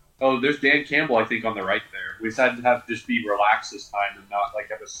 Oh, there's Dan Campbell, I think, on the right there. We decided to have just be relaxed this time and not like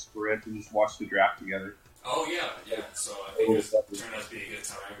have a script and just watch the draft together. Oh, yeah. So I think it turned out to be a good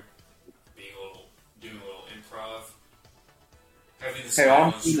time. Doing a little improv. Having this guy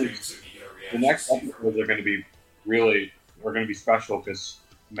on honestly, stream so you get a The reaction. next episodes are going to be going to be special because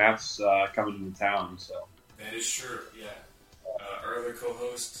Matt's coming into town. So That is true, yeah. Our other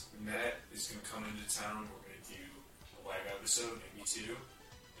co-host, Matt, is going to come into town. We're going to do a live episode, maybe 2.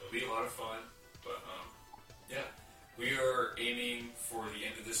 It'll be a lot of fun. But, yeah. We are aiming for the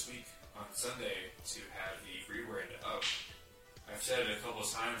end of this week on Sunday to have the rebrand up. I've said it a couple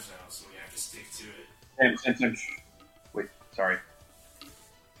of times now, so we have to stick to it. Sam, wait, sorry. I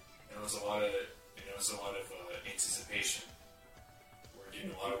know it's a lot of anticipation. We're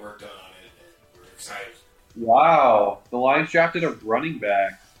getting a lot of work done on it, and we're excited. Wow, the Lions drafted a running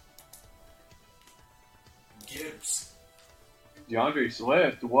back, Gibbs. DeAndre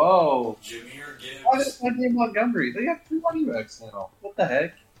Swift. Whoa. Jameer Gibbs. Why did Dave Montgomery? They have 2 running backs now. What the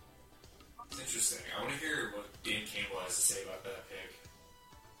heck? It's interesting. I want to hear what Dan Campbell has to say about that pick.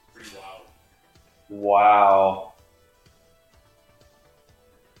 Pretty wild. Wow.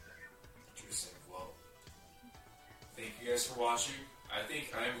 Interesting. Well, thank you guys for watching. I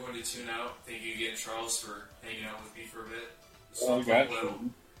think I am going to tune out. Thank you again, Charles, for hanging out with me for a bit. This was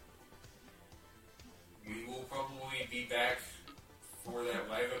fun. We will probably be back for that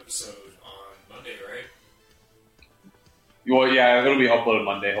live episode on Monday, right? Well, yeah, it'll be uploaded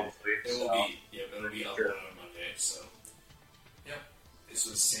Monday, hopefully. It'll be uploaded on Monday. So, yeah, this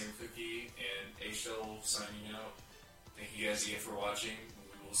was Sam Cookie and A-Shell signing out. Thank you guys again for watching.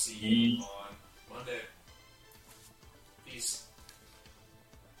 We will see you on Monday. Peace.